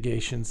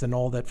investigations and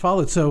all that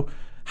followed. So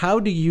how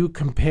do you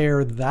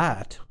compare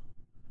that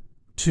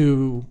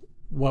to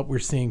what we're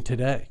seeing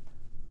today?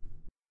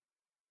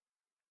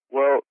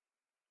 Well,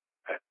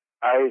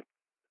 I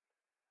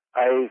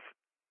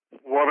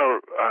want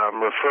to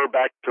refer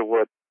back to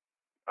what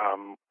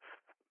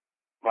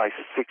my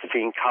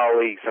 16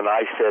 colleagues and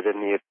I said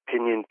in the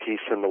opinion piece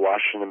in the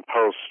Washington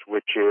Post,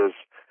 which is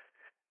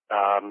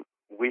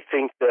we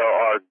think there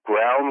are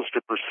grounds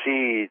to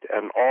proceed,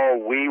 and all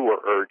we were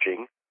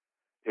urging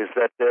is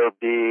that there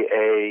be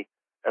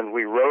and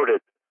we wrote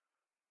it,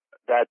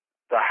 that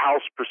the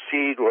House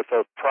proceed with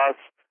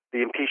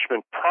the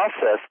impeachment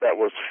process that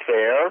was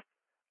fair,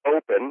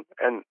 open,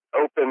 and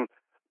open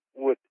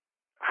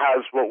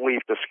has what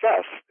we've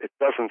discussed. It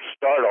doesn't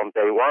start on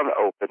day one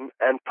open,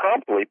 and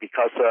promptly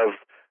because of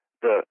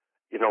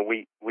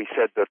we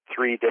said the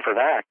three different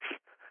acts,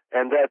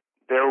 and that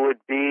there would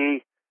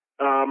be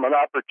an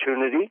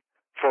opportunity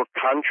for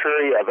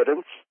contrary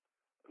evidence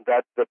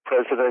that the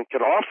president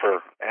can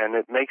offer. And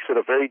it makes it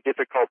a very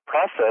difficult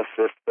process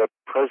if the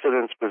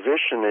president's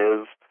position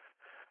is,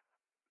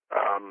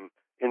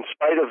 in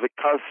spite of the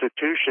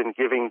Constitution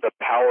giving the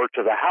power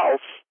to the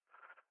House,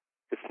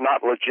 it's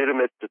not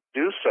legitimate to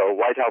do so.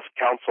 White House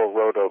counsel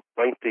wrote a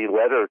lengthy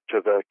letter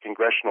to the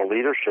congressional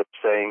leadership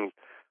saying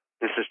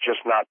this is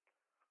just not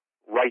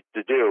right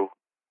to do.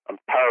 I'm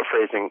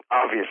paraphrasing,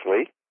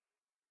 obviously.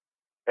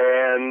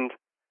 And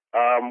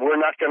we're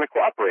not going to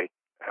cooperate.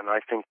 And I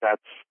think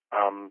that's,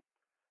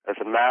 as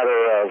a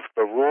matter of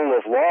the rule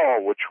of law,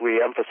 which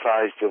we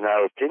emphasized in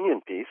our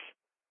opinion piece,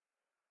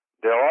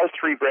 there are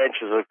three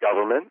branches of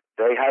government.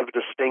 They have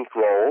distinct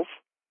roles.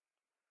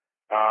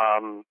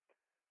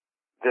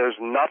 there's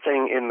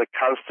nothing in the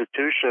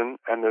Constitution,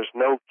 and there's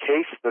no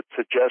case that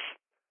suggests,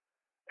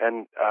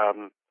 and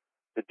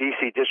the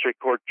D.C. District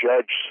Court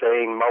judge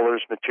saying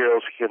Mueller's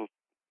materials can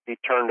be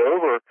turned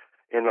over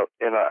in a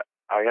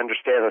I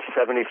understand, a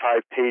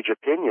 75-page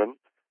opinion,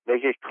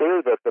 make it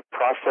clear that the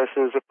process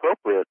is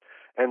appropriate.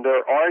 And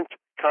there aren't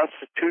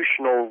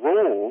constitutional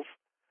rules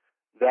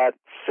that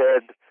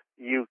said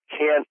you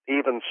can't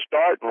even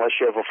start unless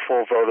you have a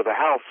full vote of the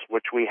House,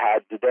 which we had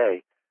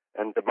today.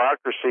 And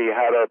democracy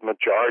had a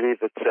majority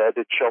that said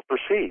it shall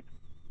proceed.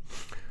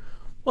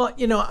 Well,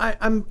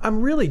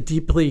 I'm really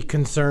deeply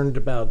concerned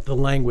about the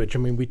language. I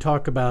mean, we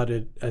talk about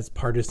it as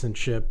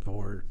partisanship,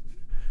 or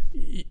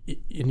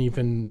in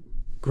even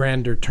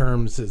grander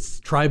terms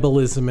as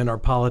tribalism in our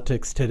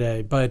politics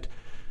today. But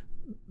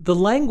the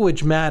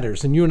language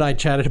matters, and you and I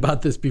chatted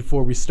about this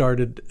before we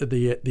started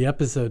the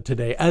episode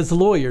today. As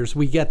lawyers,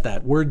 we get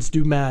that. Words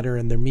do matter,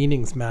 and their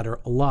meanings matter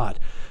a lot.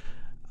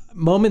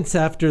 Moments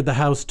after the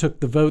House took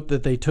the vote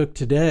that they took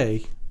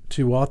today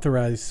to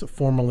authorize a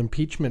formal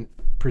impeachment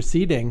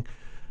proceeding,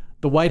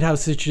 the White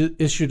House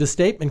issued a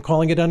statement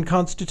calling it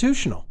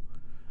unconstitutional.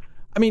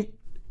 I mean,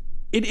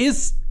 it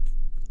is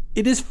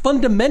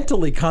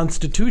fundamentally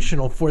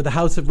constitutional for the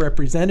House of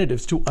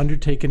Representatives to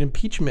undertake an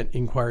impeachment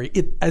inquiry,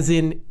 as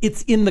in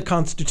it's in the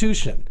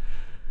Constitution.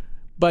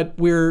 But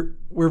we're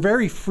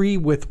very free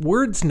with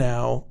words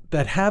now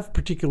that have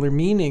particular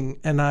meaning,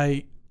 and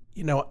I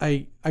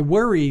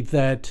worry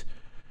that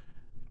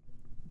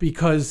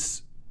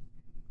because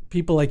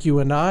people like you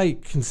and I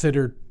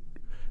consider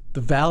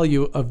the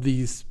value of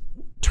these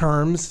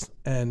terms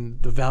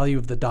and the value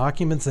of the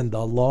documents and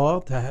the law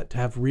to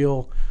have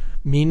real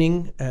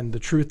meaning and the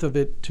truth of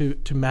it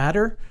to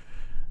matter.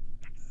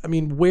 I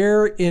mean,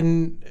 where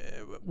in,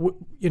 what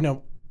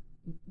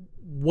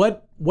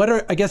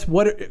are,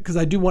 because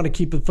I do want to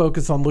keep the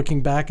focus on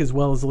looking back as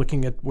well as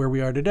looking at where we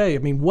are today. I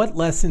mean, what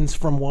lessons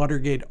from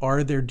Watergate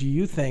are there, do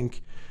you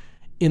think,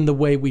 in the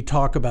way we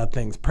talk about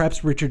things?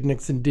 Perhaps Richard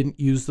Nixon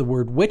didn't use the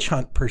word witch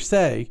hunt per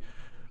se,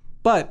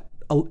 but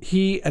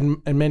he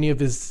and many of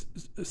his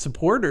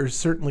supporters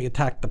certainly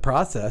attacked the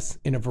process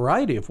in a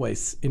variety of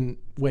ways, in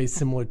ways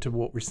similar to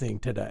what we're seeing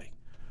today.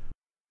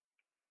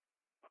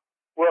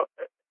 Well,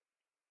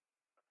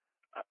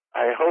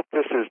 I hope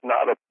this is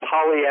not a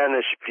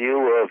Pollyannish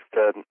view of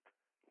the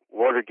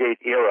Watergate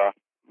era,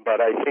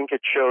 but I think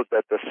it showed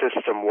that the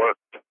system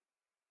worked.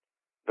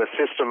 The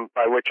system,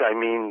 by which I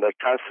mean the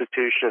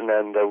Constitution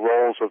and the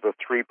roles of the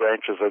three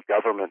branches of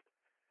government,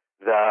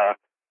 the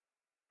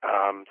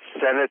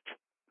Senate,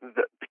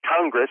 the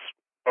Congress,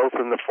 both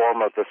in the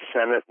form of the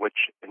Senate,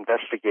 which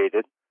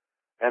investigated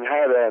and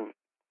had a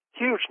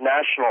huge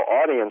national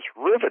audience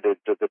riveted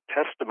to the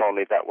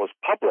testimony that was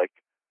public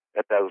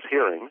at those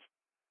hearings,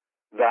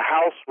 the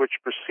House,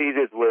 which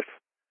proceeded with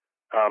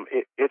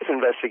its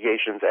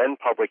investigations and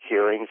public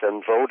hearings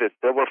and voted.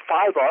 There were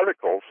 5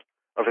 articles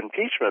of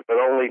impeachment, but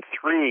only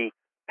 3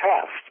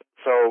 passed.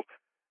 So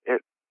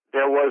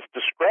there was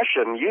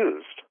discretion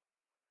used.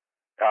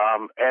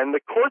 And the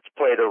courts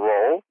played a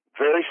role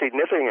very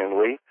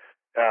significantly.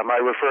 I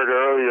referred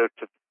earlier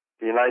to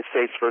the United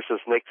States versus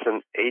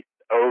Nixon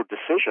 8-0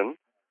 decision.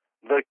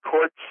 The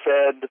court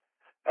said,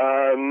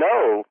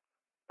 no,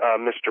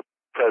 Mr.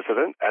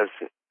 President, as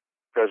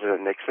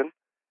President Nixon,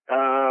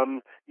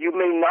 you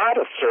may not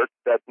assert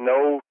that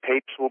no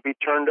tapes will be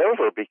turned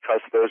over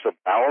because there's a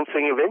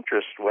balancing of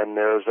interest when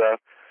there's a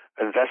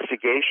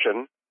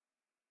investigation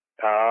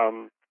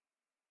of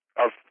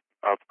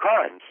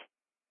crimes.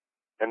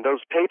 And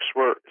those tapes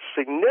were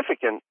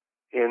significant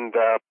in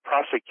the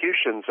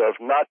prosecutions of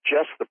not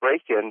just the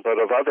break-in, but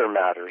of other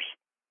matters.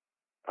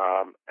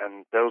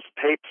 And those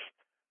tapes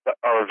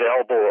are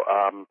available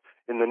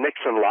in the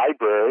Nixon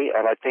Library,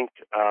 and I think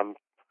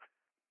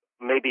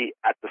maybe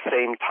at the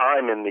same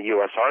time in the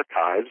U.S.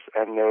 Archives,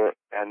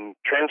 and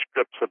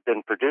transcripts have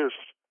been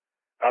produced.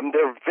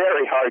 They're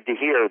very hard to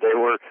hear. They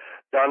were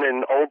done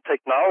in old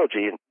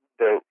technology.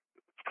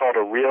 It's called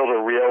a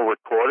reel-to-reel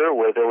recorder,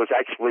 where there was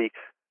actually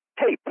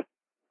tape.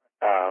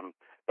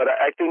 But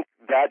I think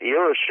that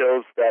era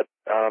shows that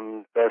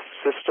the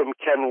system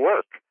can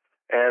work.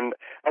 And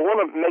I want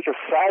to make a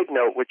side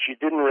note, which you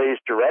didn't raise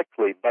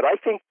directly, but I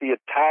think the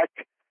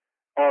attack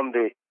on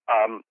the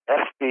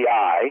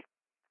FBI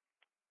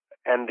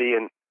and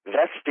the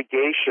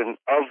investigation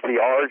of the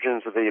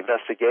origins of the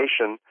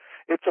investigation,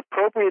 it's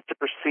appropriate to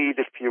proceed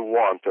if you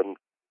want. And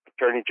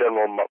Attorney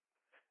General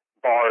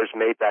Barr has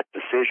made that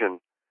decision.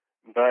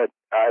 But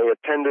I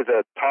attended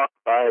a talk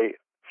by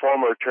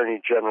former Attorney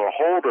General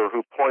Holder,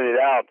 who pointed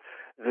out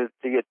that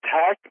the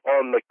attack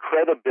on the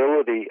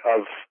credibility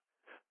of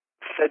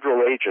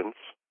federal agents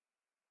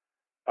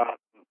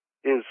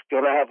is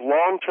going to have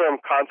long-term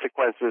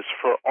consequences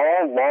for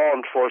all law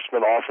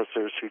enforcement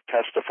officers who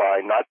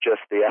testify, not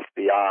just the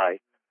FBI,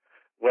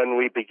 when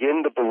we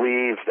begin to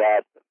believe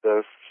that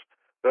those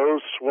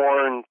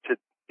sworn to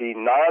be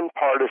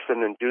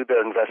nonpartisan and do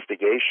their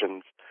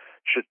investigations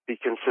should be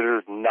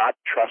considered not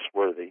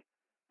trustworthy.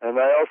 And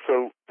I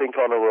also think,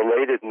 on a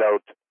related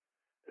note,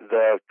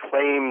 the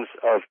claims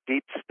of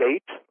deep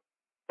state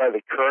by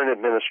the current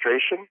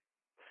administration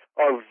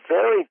are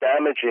very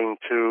damaging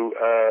to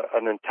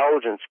an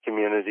intelligence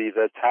community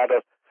that's had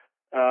a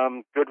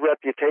good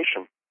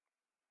reputation.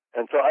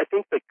 And so I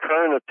think the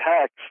current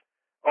attacks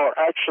are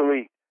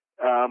actually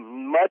are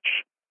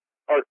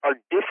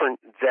different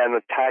than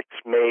attacks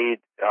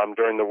made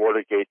during the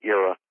Watergate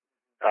era.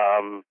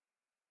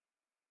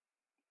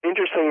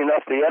 Interestingly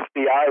enough, the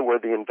FBI were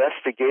the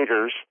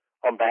investigators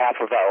on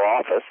behalf of our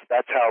office.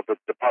 That's how the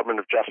Department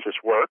of Justice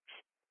works.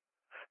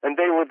 And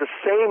they were the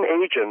same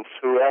agents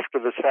who, after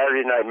the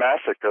Saturday Night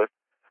Massacre,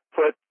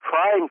 put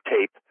crime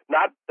tape,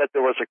 not that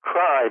there was a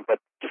crime,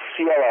 but to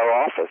seal our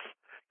office.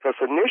 Because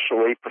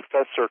initially,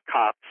 Professor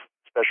Cox,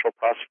 Special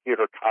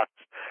Prosecutor Cox,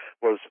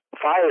 was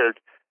fired,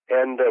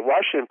 and the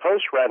Washington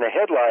Post ran a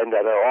headline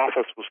that our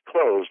office was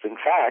closed. In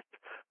fact,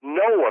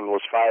 no one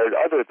was fired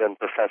other than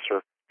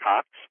Professor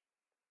Cox,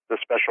 the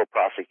special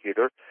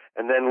prosecutor,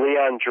 and then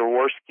Leon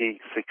Jaworski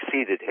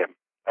succeeded him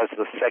as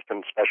the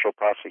second special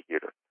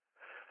prosecutor.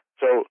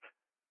 So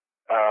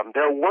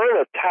there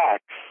were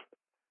attacks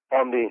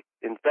on the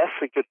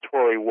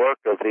investigatory work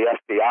of the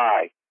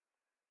FBI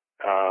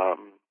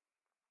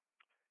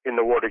in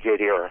the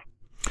Watergate era.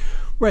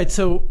 Right.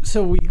 So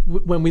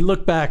when we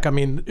look back, I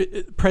mean,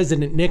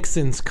 President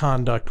Nixon's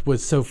conduct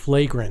was so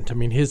flagrant. I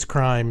mean, his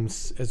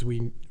crimes, as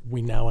we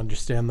now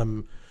understand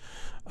them,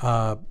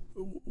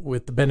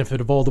 with the benefit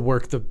of all the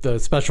work that the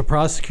special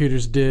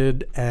prosecutors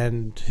did,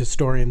 and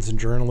historians and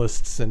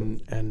journalists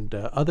and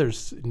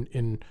others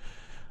in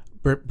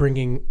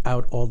bringing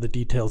out all the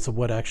details of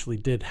what actually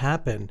did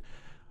happen.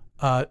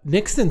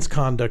 Nixon's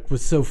conduct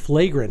was so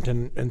flagrant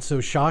and so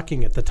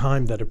shocking at the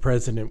time that a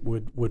president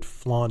would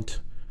flaunt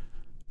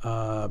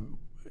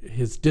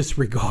his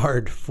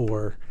disregard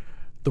for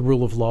the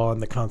rule of law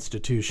and the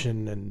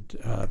Constitution and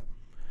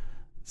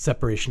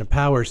separation of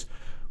powers.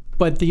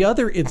 But the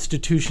other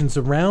institutions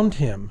around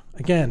him,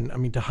 again, I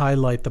mean, to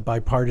highlight the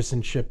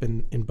bipartisanship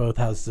in both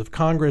houses of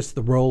Congress,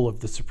 the role of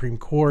the Supreme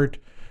Court,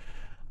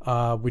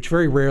 which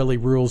very rarely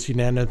rules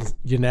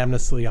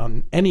unanimously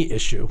on any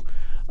issue,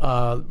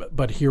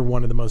 but here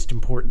one of the most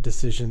important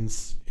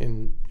decisions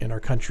in our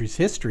country's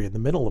history in the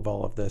middle of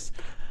all of this.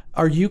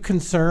 Are you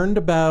concerned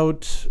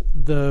about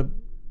the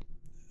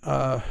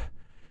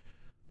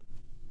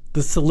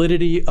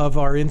solidity of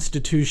our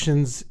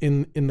institutions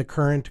in the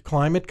current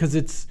climate? Because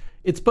it's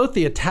both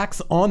the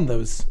attacks on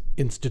those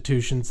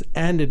institutions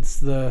and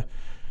it's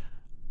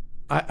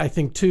I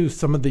think too,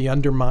 some of the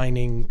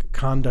undermining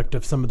conduct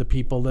of some of the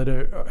people that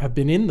have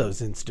been in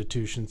those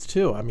institutions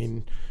too. I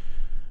mean,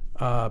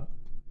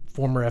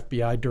 former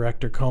FBI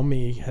Director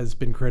Comey has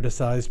been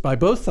criticized by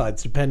both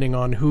sides, depending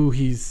on who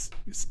he's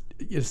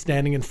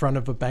standing in front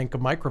of a bank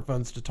of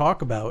microphones to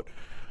talk about.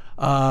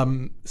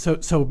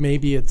 So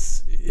maybe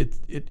it's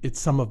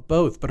some of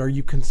both. But are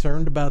you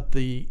concerned about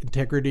the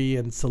integrity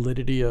and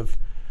solidity of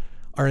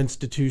our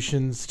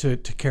institutions to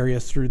carry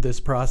us through this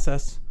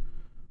process?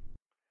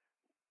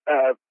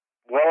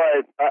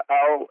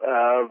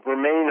 I'll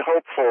remain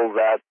hopeful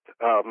that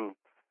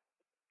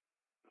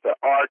the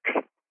arc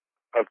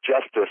of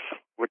justice,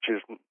 which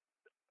is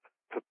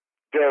to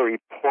very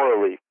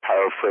poorly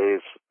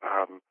paraphrase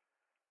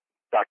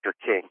Dr.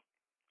 King,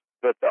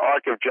 that the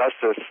arc of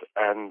justice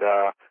and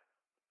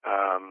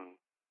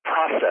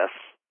process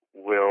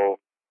will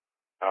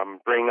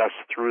bring us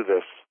through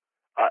this.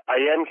 I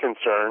am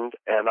concerned,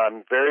 and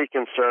I'm very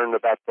concerned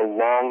about the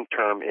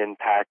long-term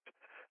impact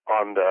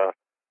on the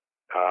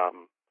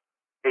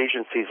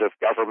agencies of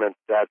government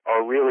that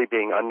are really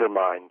being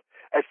undermined.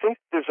 I think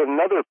there's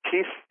another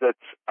piece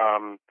that's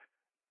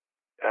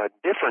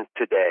different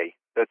today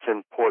that's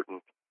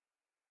important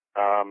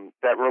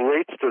that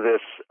relates to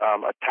this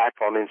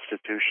attack on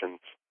institutions.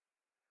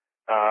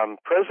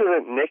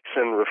 President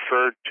Nixon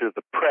referred to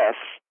the press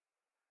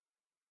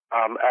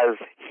as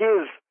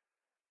his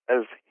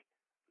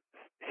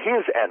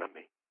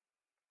enemy,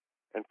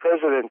 and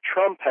President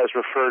Trump has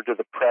referred to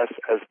the press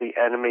as the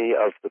enemy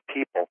of the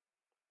people.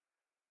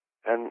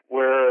 And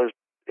whereas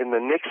in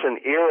the Nixon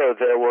era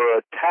there were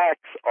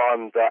attacks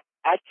on the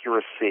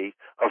accuracy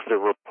of the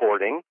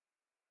reporting,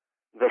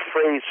 the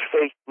phrase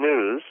fake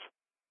news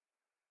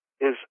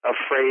is a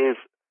phrase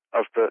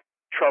of the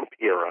Trump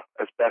era,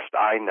 as best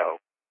I know.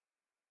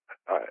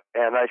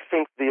 And I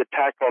think the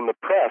attack on the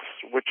press,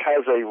 which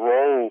has a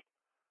role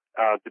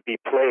to be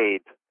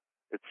played,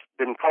 it's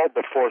been called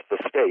the Fourth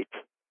Estate,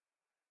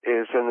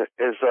 is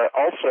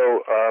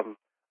also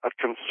a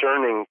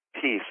concerning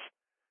piece.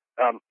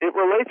 It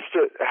relates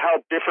to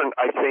how different,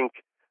 I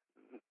think,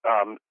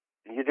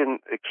 you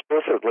didn't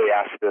explicitly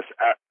ask this,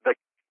 the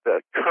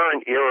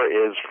current era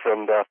is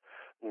from the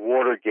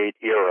Watergate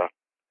era,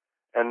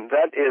 and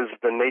that is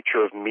the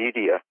nature of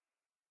media.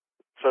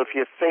 So if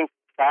you think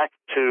back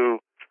to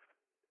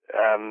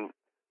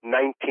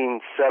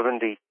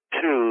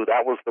 1972,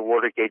 that was the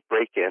Watergate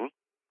break-in.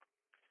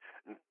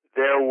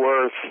 There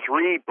were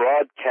 3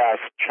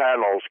 broadcast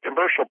channels,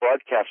 commercial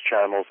broadcast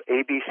channels,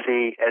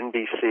 ABC,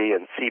 NBC,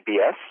 and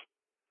CBS.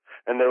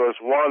 And there was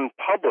one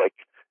public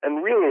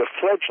and really a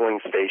fledgling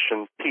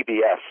station,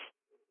 PBS.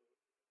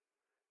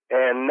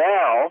 And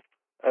now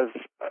as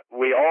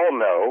we all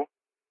know,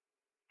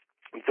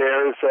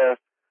 there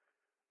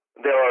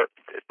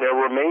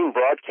remain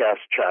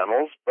broadcast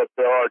channels, but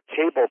there are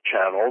cable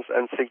channels,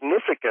 and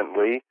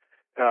significantly,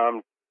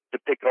 to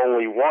pick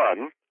only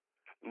one,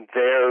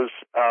 there's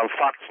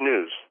Fox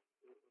News.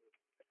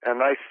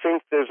 And I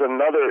think there's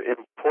another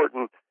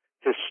important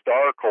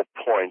historical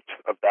point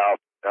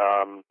about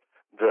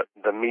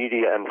the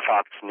media and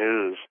Fox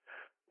News.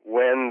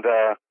 When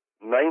the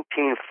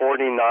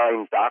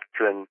 1949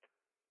 doctrine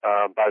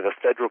by the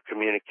Federal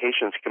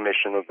Communications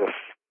Commission of the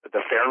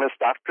Fairness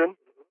Doctrine,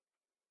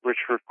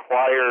 which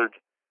required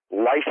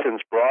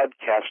licensed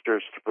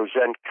broadcasters to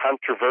present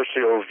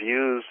controversial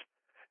views,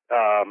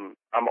 I'm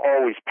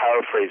always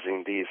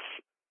paraphrasing these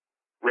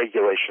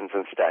regulations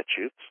and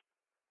statutes,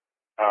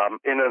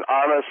 in an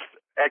honest,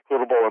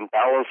 equitable, and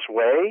balanced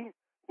way.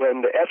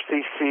 When the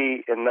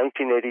FCC in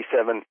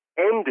 1987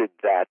 ended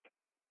that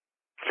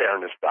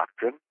fairness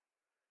doctrine,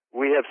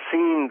 we have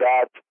seen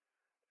that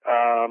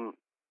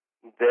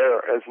there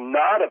is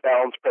not a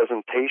balanced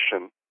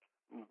presentation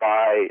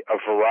by a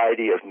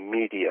variety of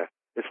media.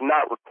 It's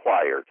not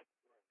required.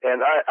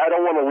 And I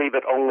don't want to leave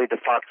it only to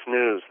Fox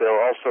News.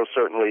 They're also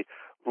certainly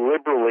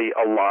liberally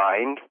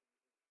aligned.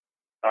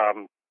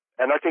 And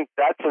I think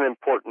that's an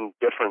important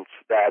difference,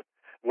 that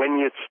when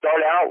you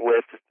start out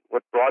with,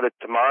 what brought it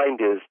to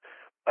mind is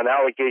an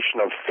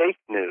allegation of fake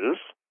news,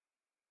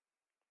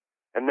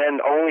 and then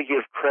only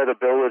give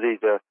credibility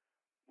to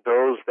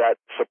those that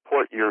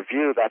support your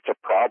view, that's a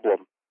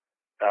problem.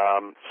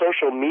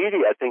 Social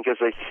media, I think,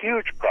 is a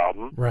huge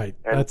problem. Right.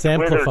 And that's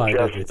amplified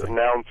Twitter just everything.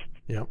 Announced,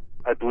 yep.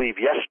 I believe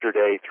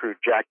yesterday through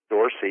Jack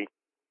Dorsey,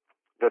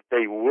 that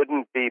they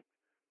wouldn't be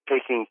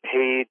taking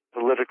paid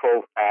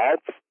political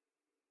ads.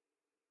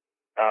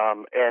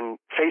 And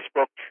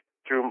Facebook,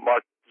 through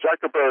Mark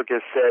Zuckerberg,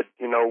 has said,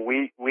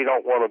 we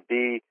don't want to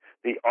be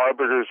the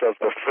arbiters of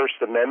the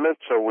First Amendment,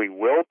 so we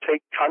will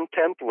take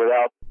content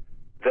without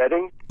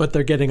vetting. But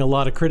they're getting a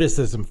lot of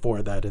criticism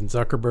for that, and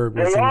Zuckerberg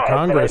was in They are,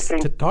 Congress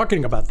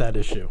talking about that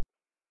issue.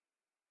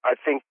 I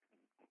think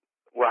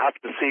we'll have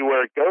to see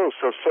where it goes.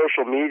 So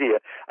social media,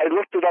 I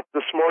looked it up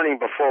this morning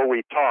before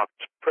we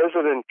talked.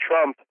 President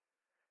Trump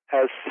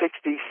has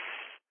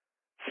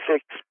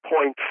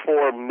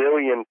 66.4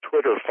 million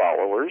Twitter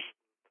followers,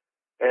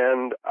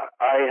 and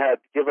I had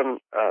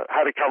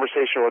had a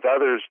conversation with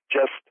others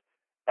just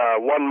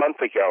 1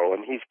 month ago,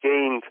 and he's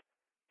gained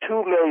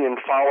 2 million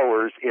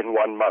followers in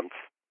 1 month.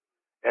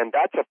 And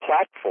that's a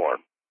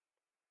platform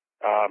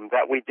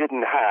that we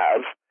didn't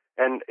have,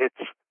 and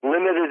it's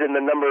limited in the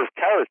number of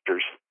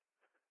characters.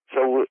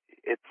 So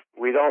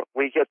we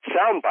get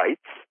sound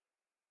bites,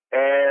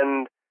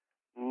 and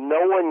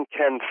no one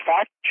can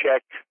fact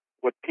check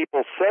what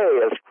people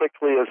say as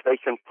quickly as they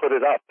can put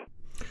it up.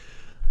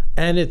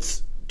 And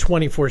it's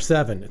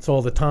 24/7. It's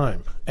all the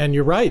time. And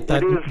you're right.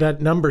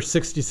 That number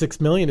 66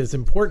 million is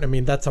important. I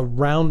mean, that's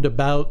around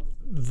about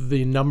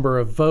the number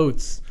of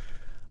votes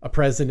a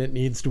president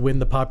needs to win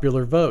the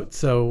popular vote.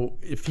 So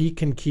if he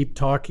can keep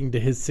talking to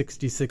his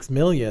 66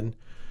 million,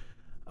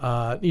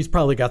 he's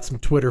probably got some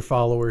Twitter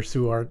followers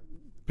who aren't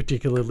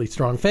particularly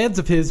strong fans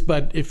of his.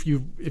 But if you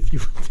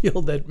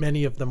feel that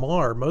many of them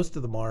are, most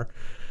of them are,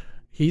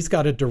 he's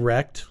got a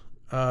direct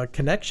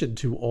connection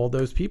to all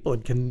those people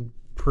and can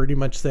pretty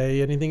much say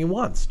anything he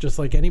wants, just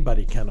like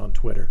anybody can on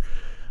Twitter.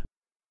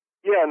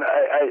 Yeah, and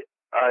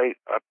I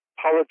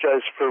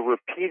apologize for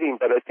repeating,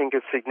 but I think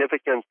it's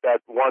significant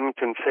that one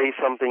can say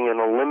something in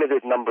a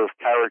limited number of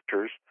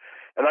characters.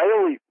 And I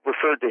only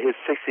referred to his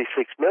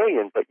 66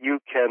 million, but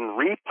you can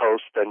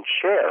repost and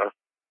share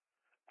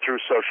through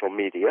social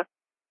media.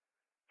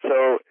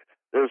 So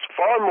there's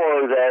far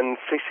more than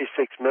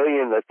 66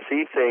 million that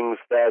see things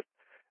that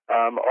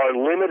are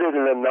limited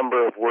in the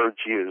number of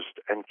words used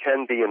and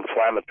can be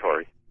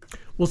inflammatory.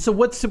 Well, so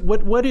what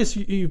is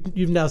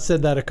you've now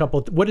said that a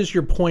couple. What is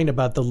your point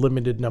about the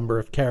limited number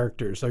of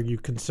characters? Are you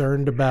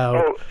concerned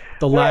about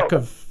the lack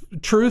of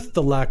truth,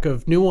 the lack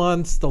of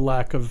nuance, the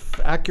lack of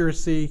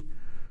accuracy?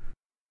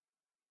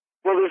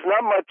 Well, there's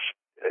not much.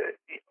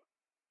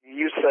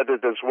 You said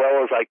it as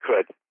well as I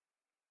could.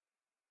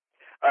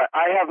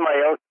 I have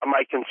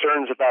my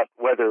concerns about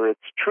whether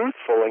it's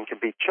truthful and can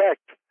be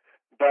checked,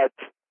 but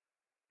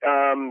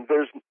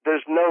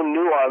there's no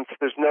nuance,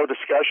 there's no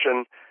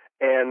discussion,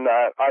 and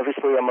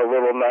obviously I'm a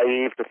little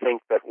naive to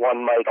think that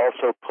one might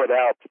also put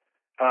out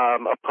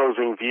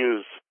opposing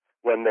views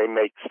when they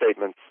make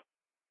statements.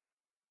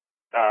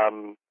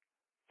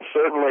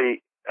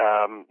 Certainly,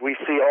 we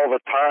see all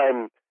the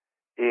time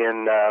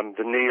in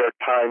the New York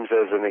Times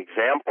as an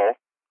example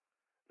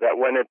that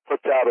when it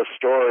puts out a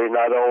story,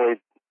 not only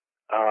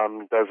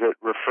does it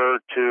refer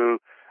to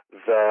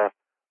the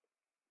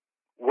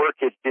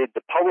work it did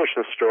to publish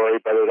the story,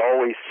 but it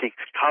always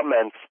seeks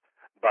comments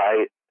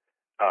by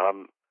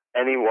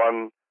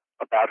anyone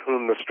about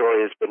whom the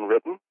story has been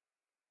written.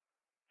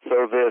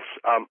 So this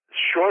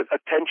short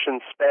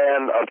attention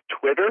span of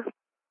Twitter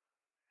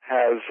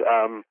has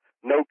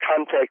no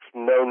context,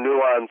 no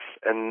nuance,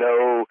 and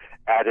no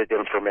added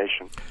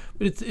information.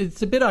 But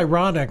it's a bit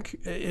ironic,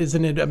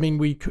 isn't it? I mean,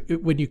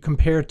 when you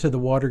compare it to the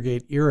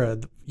Watergate era,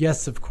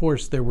 yes, of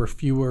course, there were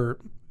fewer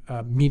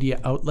media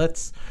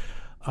outlets.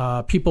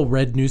 People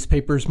read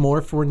newspapers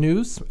more for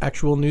news,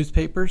 actual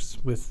newspapers,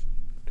 with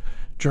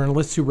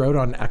journalists who wrote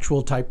on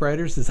actual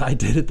typewriters, as I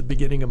did at the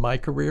beginning of my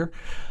career.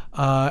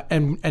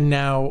 And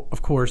now,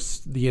 of course,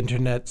 the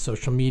internet,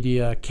 social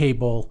media,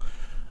 cable,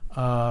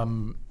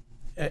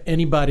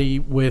 anybody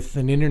with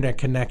an internet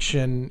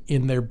connection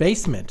in their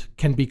basement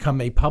can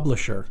become a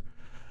publisher.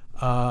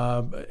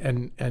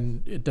 And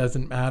it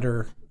doesn't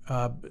matter.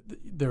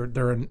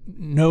 There are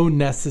no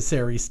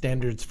necessary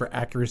standards for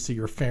accuracy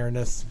or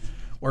fairness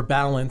or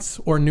balance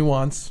or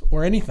nuance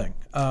or anything.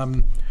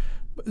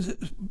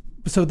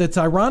 So that's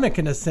ironic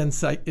in a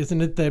sense,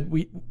 isn't it,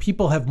 that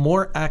people have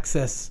more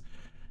access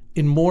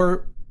in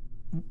more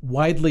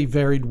widely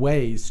varied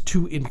ways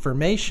to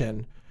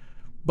information,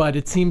 but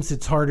it seems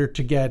it's harder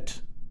to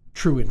get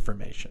true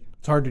information.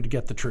 It's harder to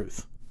get the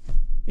truth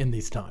in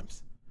these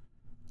times.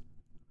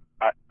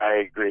 I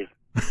agree.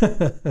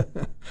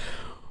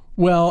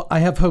 Well, I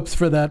have hopes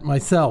for that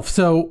myself.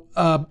 So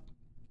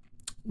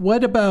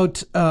what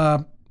about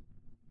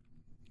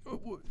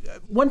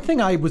one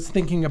thing I was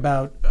thinking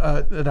about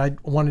that I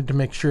wanted to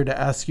make sure to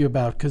ask you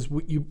about, because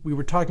we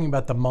were talking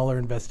about the Mueller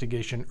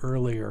investigation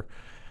earlier.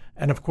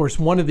 And of course,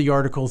 one of the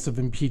articles of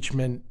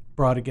impeachment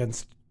brought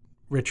against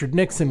Richard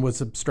Nixon was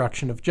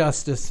obstruction of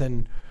justice.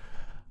 And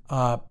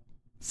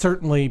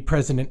certainly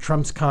President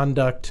Trump's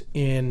conduct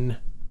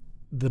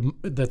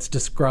that's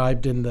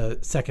described in the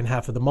second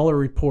half of the Mueller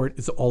report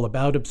is all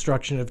about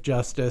obstruction of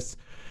justice.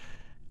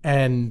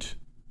 And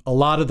a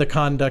lot of the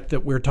conduct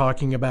that we're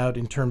talking about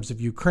in terms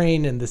of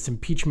Ukraine and this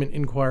impeachment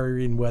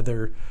inquiry and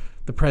whether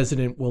the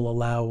president will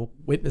allow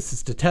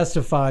witnesses to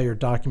testify or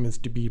documents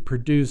to be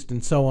produced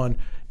and so on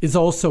is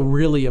also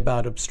really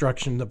about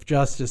obstruction of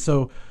justice.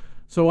 So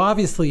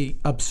obviously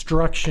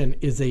obstruction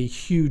is a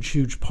huge,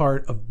 huge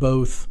part of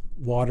both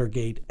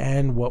Watergate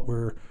and what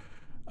we're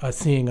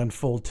seeing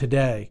unfold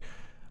today.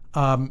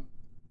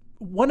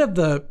 One of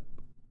the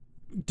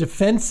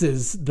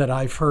defenses that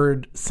I've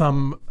heard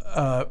some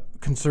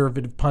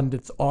conservative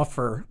pundits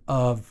offer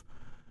of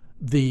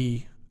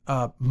the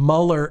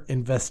Mueller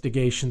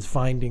investigation's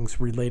findings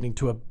relating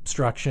to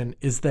obstruction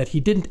is that he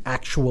didn't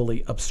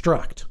actually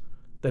obstruct,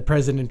 that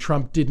President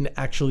Trump didn't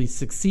actually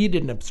succeed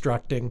in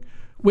obstructing.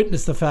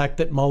 Witness the fact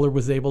that Mueller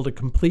was able to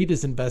complete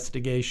his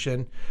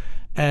investigation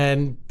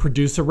and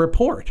produce a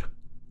report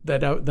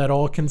that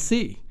all can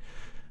see.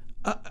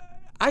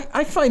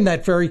 I find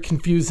that very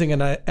confusing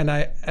and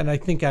I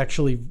think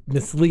actually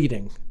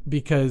misleading,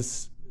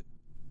 because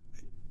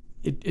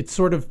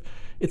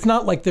it's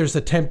not like there's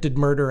attempted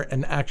murder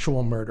and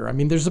actual murder. I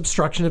mean, there's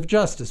obstruction of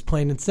justice,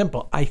 plain and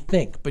simple, I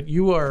think. But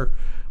you are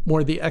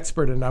more the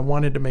expert, and I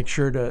wanted to make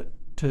sure to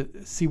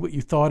see what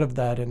you thought of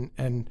that,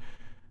 and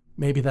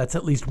maybe that's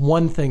at least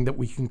one thing that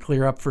we can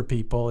clear up for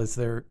people as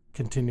they're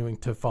continuing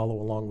to follow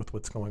along with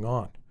what's going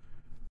on.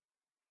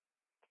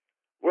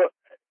 Well,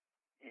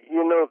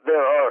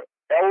 there are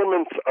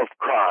elements of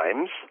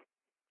crimes,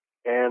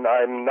 and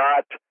I'm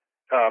not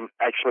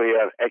actually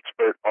an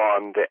expert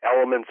on the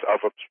elements of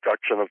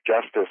obstruction of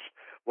justice.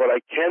 What I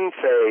can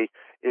say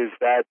is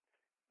that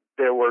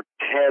there were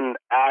 10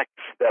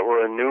 acts that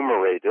were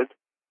enumerated,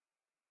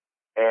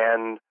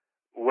 and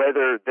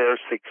whether they're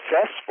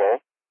successful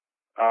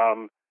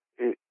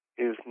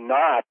is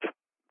not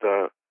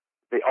the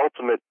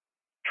ultimate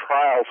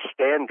trial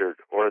standard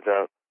or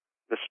the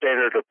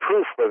standard of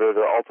proof whether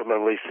they're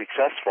ultimately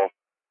successful.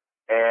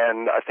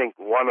 And I think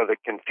one of the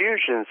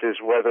confusions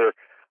is whether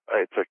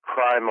it's a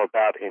crime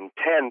about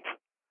intent,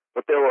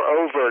 but there were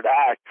overt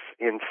acts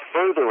in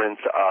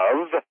furtherance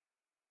of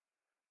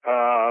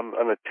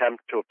an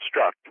attempt to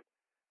obstruct.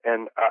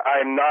 And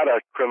I'm not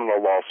a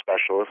criminal law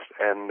specialist,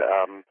 and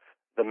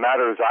the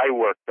matters I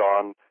worked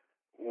on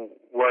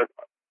weren't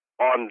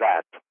on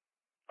that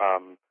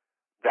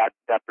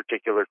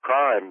particular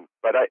crime.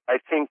 But I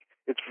think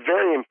it's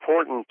very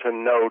important to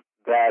note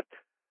that,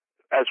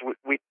 as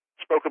we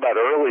spoke about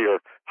earlier,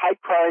 high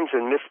crimes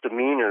and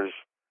misdemeanors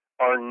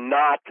are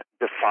not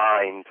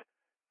defined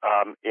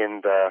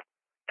in the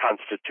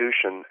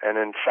Constitution. And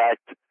in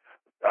fact,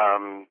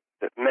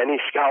 many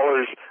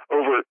scholars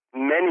over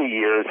many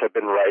years have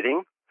been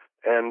writing,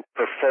 and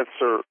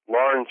Professor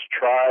Lawrence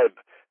Tribe,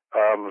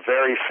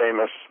 very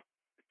famous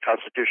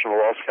constitutional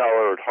law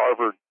scholar at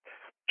Harvard,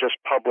 just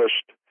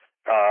published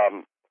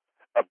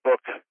a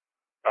book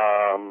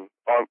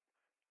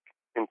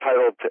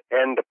entitled "To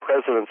End the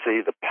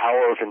Presidency, the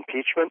Power of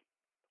Impeachment."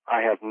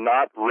 I have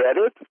not read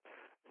it,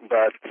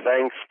 but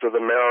thanks to the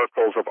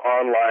miracles of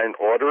online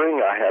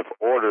ordering, I have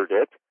ordered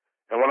it.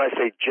 And when I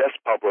say just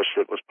published,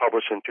 it was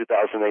published in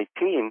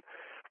 2018.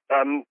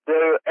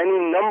 There are any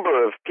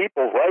number of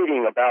people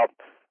writing about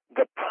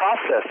the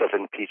process of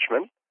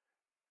impeachment,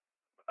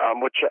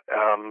 which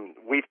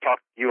we've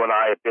talked, you and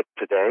I, a bit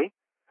today,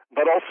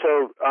 but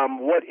also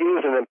what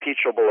is an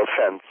impeachable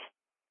offense.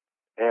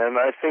 And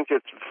I think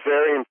it's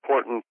very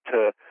important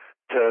to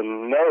to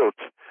note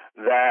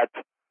that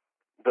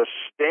the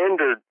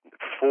standard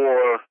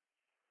for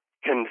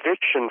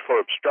conviction for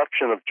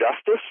obstruction of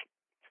justice,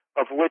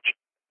 of which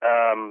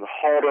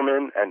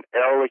Haldeman and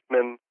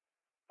Ehrlichman,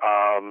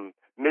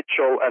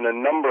 Mitchell, and a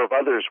number of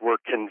others were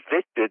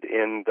convicted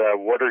in the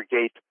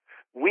Watergate.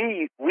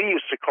 We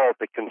used to call it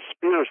the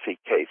conspiracy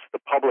case. The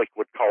public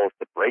would call it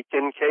the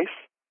break-in case.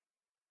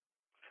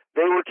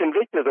 They were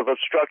convicted of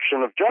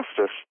obstruction of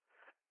justice,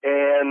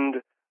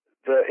 and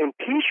the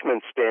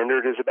impeachment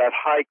standard is about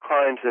high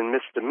crimes and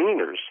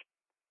misdemeanors.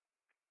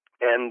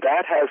 And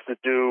that has to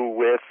do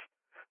with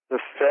the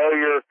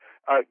failure,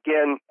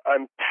 again,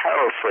 I'm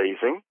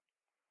paraphrasing,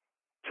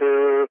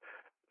 to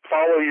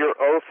follow your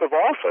oath of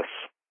office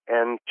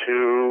and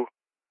to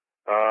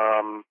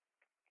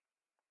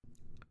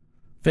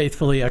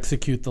faithfully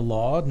execute the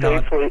law.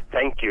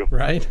 Thank you.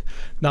 Right?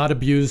 Not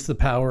abuse the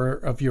power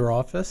of your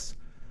office.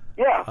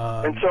 Yeah.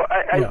 And so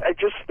I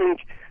just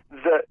think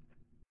that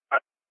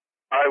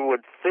I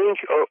would think,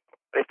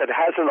 if it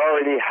hasn't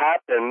already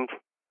happened,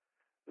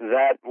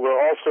 that we're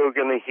also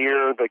going to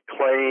hear the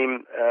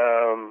claim,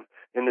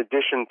 in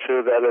addition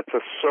to that it's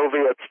a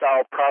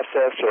Soviet-style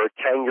process or a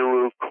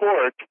kangaroo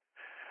court,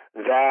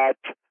 that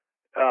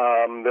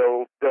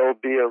there'll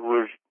be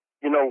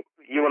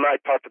you and I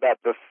talked about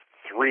the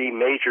three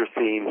major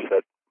themes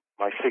that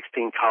my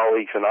 16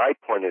 colleagues and I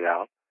pointed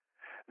out,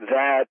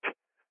 that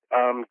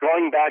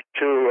going back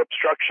to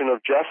obstruction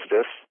of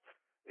justice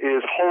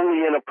is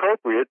wholly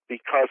inappropriate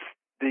because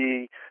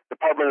the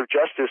Department of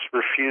Justice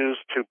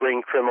refused to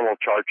bring criminal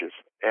charges.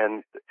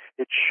 And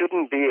it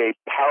shouldn't be a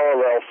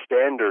parallel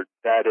standard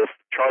that if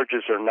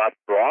charges are not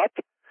brought,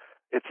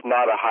 it's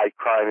not a high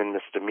crime and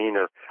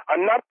misdemeanor.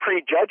 I'm not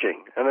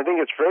prejudging, and I think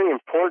it's very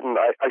important.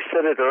 I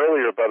said it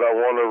earlier, but I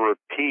want to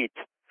repeat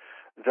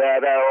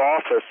that our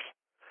office,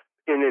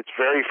 in its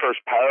very first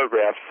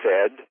paragraph,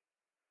 said,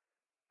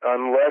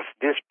 unless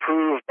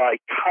disproved by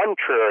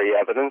contrary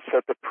evidence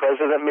that the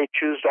president may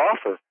choose to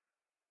offer.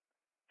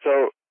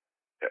 So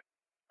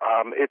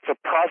it's a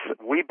process.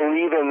 We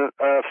believe in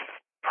a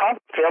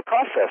fair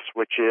process,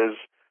 which is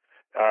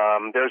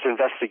there's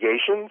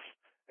investigations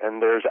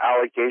and there's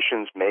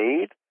allegations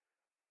made,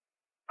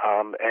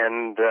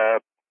 and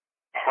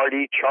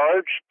party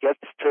charged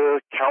gets to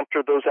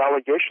counter those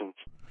allegations.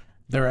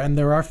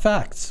 There are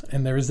facts,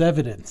 and there is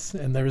evidence,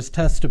 and there is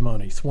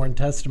testimony, sworn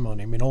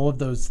testimony. I mean, all of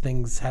those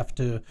things have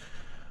to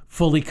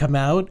fully come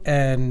out,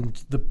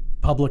 and the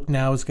public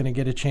now is going to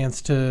get a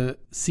chance to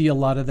see a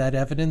lot of that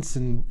evidence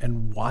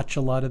and watch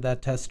a lot of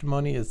that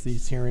testimony as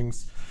these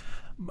hearings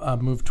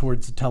move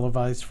towards a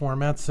televised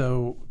format.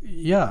 So,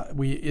 yeah,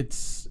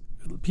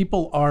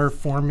 people are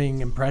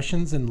forming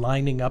impressions and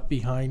lining up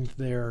behind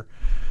their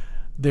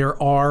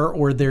R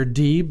or their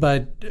D,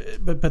 but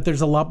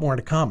there's a lot more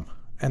to come.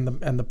 And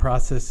the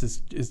process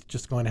is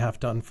just going to have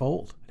to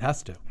unfold. It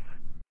has to.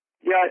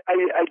 Yeah,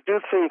 I do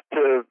think,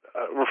 to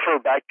refer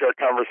back to our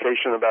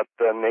conversation about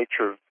the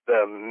nature of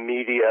the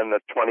media and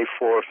the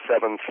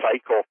 24/7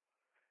 cycle,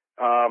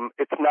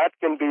 it's not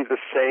going to be the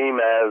same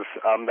as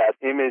that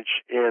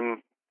image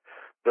in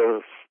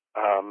the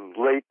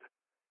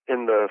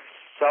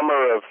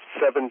summer of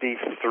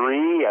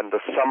 '73 and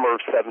the summer of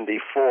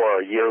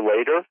 '74, a year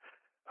later,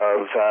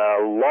 of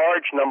a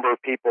large number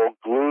of people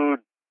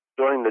glued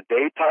during the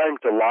daytime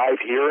to live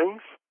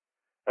hearings.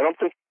 I don't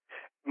think,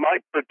 my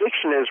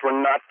prediction is we're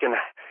not going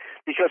to,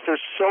 because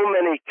there's so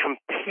many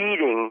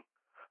competing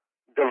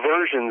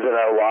diversions in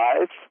our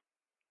lives,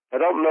 I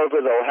don't know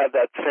that they'll have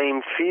that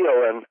same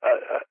feel. And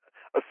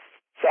a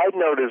side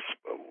note is,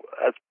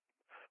 as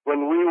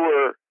when we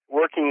were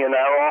working in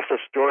our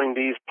office during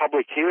these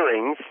public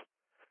hearings,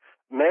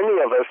 many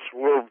of us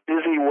were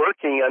busy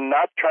working and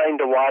not trying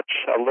to watch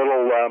a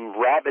little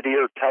rabbit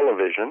ear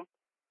television.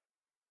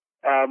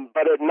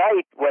 But at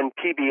night, when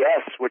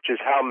PBS, which is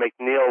how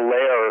McNeil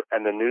Lehrer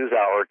and the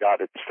NewsHour got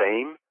its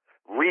fame,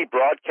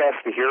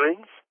 rebroadcast the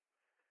hearings,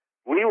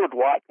 we would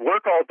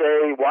work all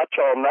day, watch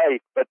all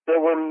night, but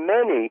there were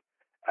many.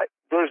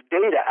 There's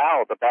data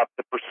out about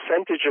the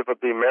percentage of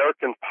the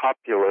American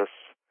populace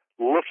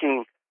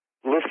listening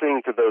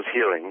to those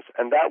hearings,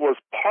 and that was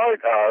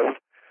part of,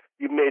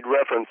 you made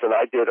reference, and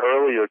I did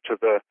earlier, to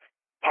the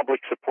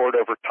public support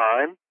over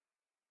time,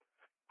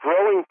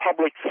 growing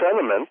public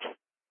sentiment.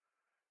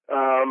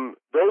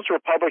 Those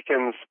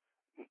Republicans,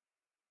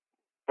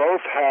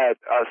 both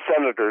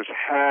senators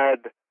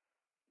had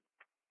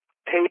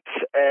tapes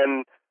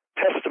and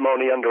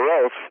testimony under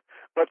oath,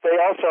 but they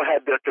also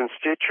had their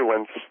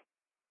constituents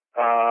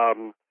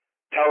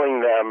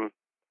telling them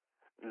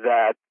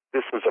that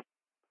this was,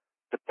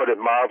 to put it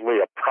mildly,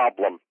 a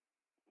problem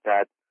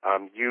that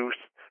you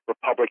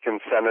Republican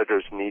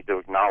senators need to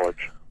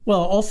acknowledge.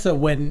 Well, also,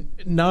 when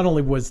not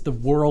only was the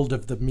world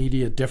of the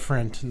media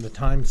different and the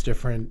times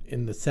different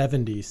in the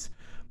 70s,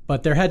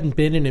 but there hadn't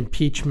been an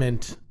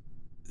impeachment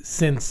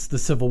since the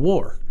Civil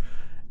War.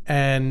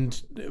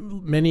 And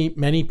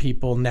many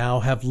people now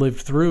have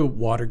lived through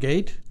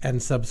Watergate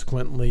and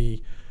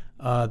subsequently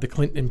the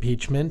Clinton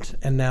impeachment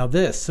and now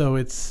this. So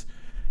it's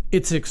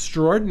It's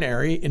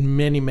extraordinary in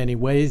many, many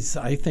ways.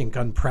 I think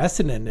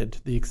unprecedented,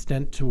 the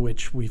extent to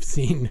which we've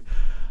seen,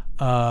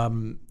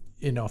 flouting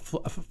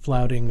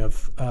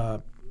of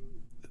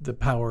the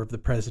power of the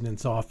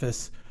president's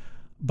office.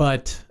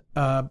 But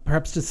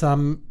perhaps to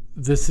some,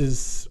 this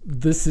is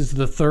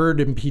the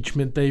third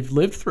impeachment they've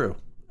lived through,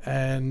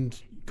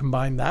 and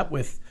combine that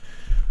with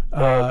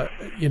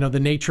the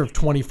nature of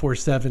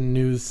 24/7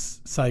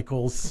 news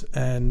cycles.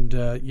 And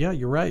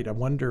you're right. I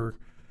wonder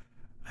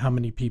how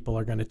many people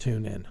are going to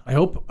tune in. I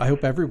hope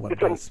everyone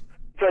does.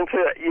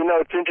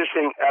 It's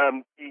interesting.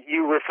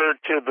 You referred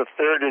to the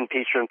third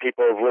impeachment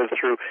people have lived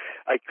through.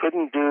 I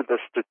couldn't do the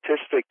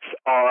statistics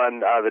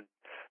on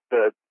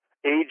the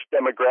age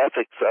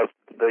demographics of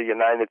the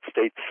United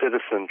States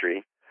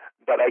citizenry,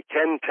 but I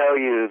can tell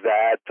you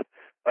that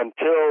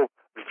until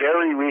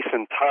very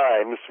recent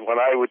times, when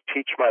I would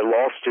teach my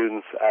law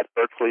students at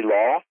Berkeley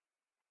Law,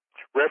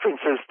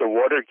 references to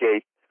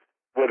Watergate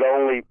would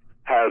only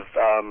have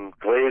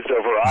glazed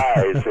over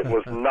eyes. It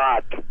was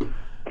not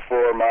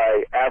for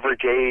my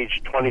average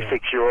age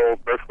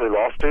 26-year-old Berkeley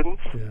Law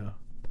students. Yeah.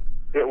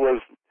 It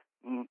was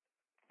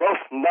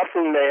both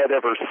nothing they had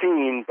ever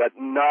seen, but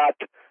not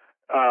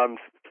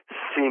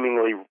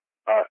seemingly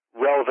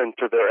relevant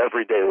to their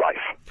everyday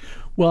life.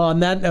 Well, on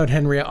that note,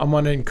 Henry, I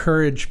want to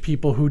encourage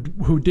people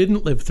who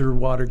didn't live through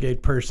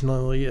Watergate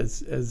personally,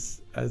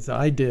 as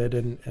I did,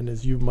 and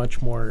as you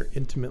much more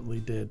intimately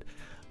did,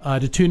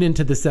 to tune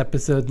into this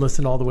episode,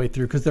 listen all the way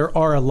through, because there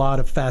are a lot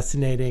of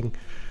fascinating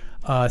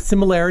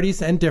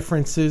similarities and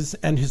differences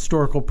and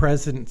historical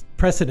precedents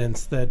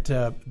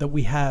that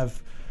we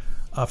have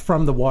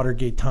from the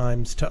Watergate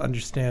times to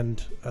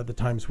understand the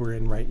times we're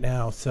in right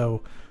now.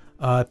 So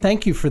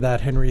thank you for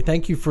that, Henry.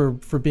 Thank you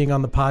for being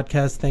on the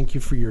podcast. Thank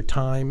you for your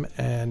time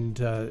and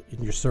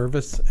in your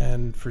service,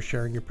 and for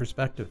sharing your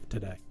perspective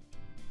today.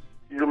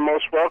 You're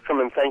most welcome,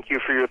 and thank you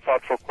for your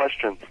thoughtful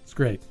questions. It's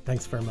great.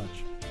 Thanks very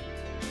much.